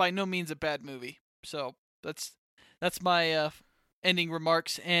it's by no means a bad movie. So that's my ending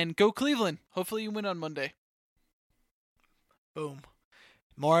remarks. And go Cleveland! Hopefully you win on Monday. Boom.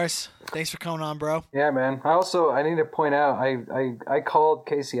 Morris, thanks for coming on, bro. Yeah, man. I need to point out, I called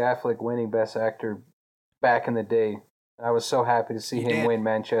Casey Affleck winning Best Actor back in the day. I was so happy to see You him did. win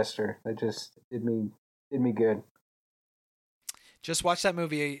Manchester. That just did me good. Just watched that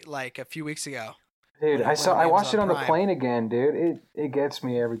movie like a few weeks ago. Dude, when I it was watched it on the Prime. plane again, dude. It gets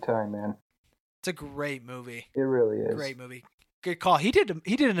me every time, man. It's a great movie. It really is. Great movie. Good call. He did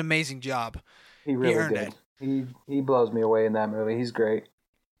an amazing job. He really earned did. He blows me away in that movie. He's great.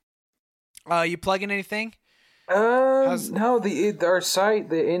 You plugging anything? No, our site,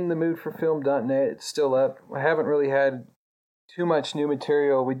 the inthemoodforfilm.net, it's still up. I haven't really had too much new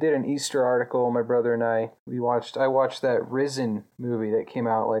material. We did an Easter article, my brother and I. I watched that Risen movie that came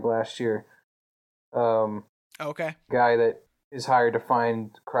out like last year. Okay. Guy that is hired to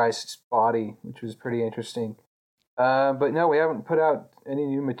find Christ's body, which was pretty interesting. But no, we haven't put out any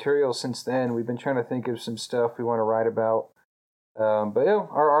new material since then. We've been trying to think of some stuff we want to write about. But yeah,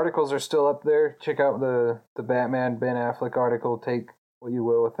 our articles are still up there. Check out the Batman Ben Affleck article. Take what you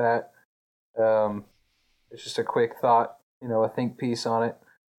will with that. It's just a quick thought, a think piece on it.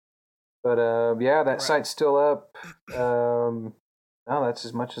 But yeah, that site's still up. No, that's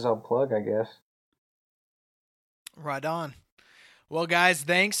as much as I'll plug, I guess. Right on. Well, guys,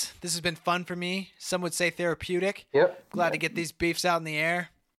 thanks. This has been fun for me. Some would say therapeutic. Yep. Glad to get these beefs out in the air.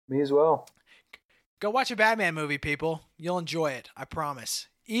 Me as well. Go watch a Batman movie, people. You'll enjoy it. I promise.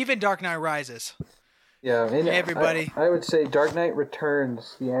 Even Dark Knight Rises. Yeah, and Hey, everybody. I would say Dark Knight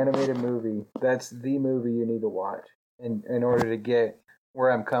Returns, the animated movie. That's the movie you need to watch in order to get where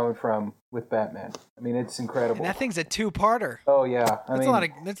I'm coming from with Batman. I mean, it's incredible. And that thing's a two-parter. Oh yeah, There's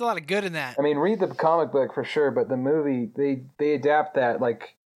a lot of good in that. I mean, read the comic book for sure, but the movie they adapt that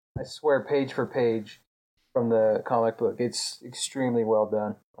like I swear page for page from the comic book. It's extremely well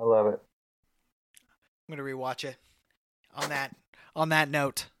done. I love it. I'm gonna rewatch it. On that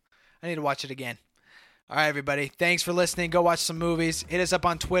note, I need to watch it again. All right, everybody. Thanks for listening. Go watch some movies. Hit us up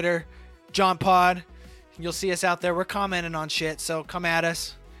on Twitter, John Pod. You'll see us out there. We're commenting on shit, so come at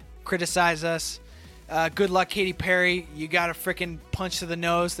us, criticize us. Good luck, Katy Perry. You got a freaking punch to the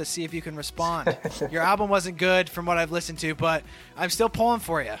nose to see if you can respond. Your album wasn't good from what I've listened to, but I'm still pulling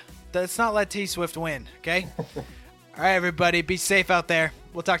for you. Let's not let T Swift win, okay? All right, everybody. Be safe out there.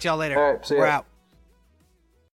 We'll talk to y'all later. All right, see ya. We're out.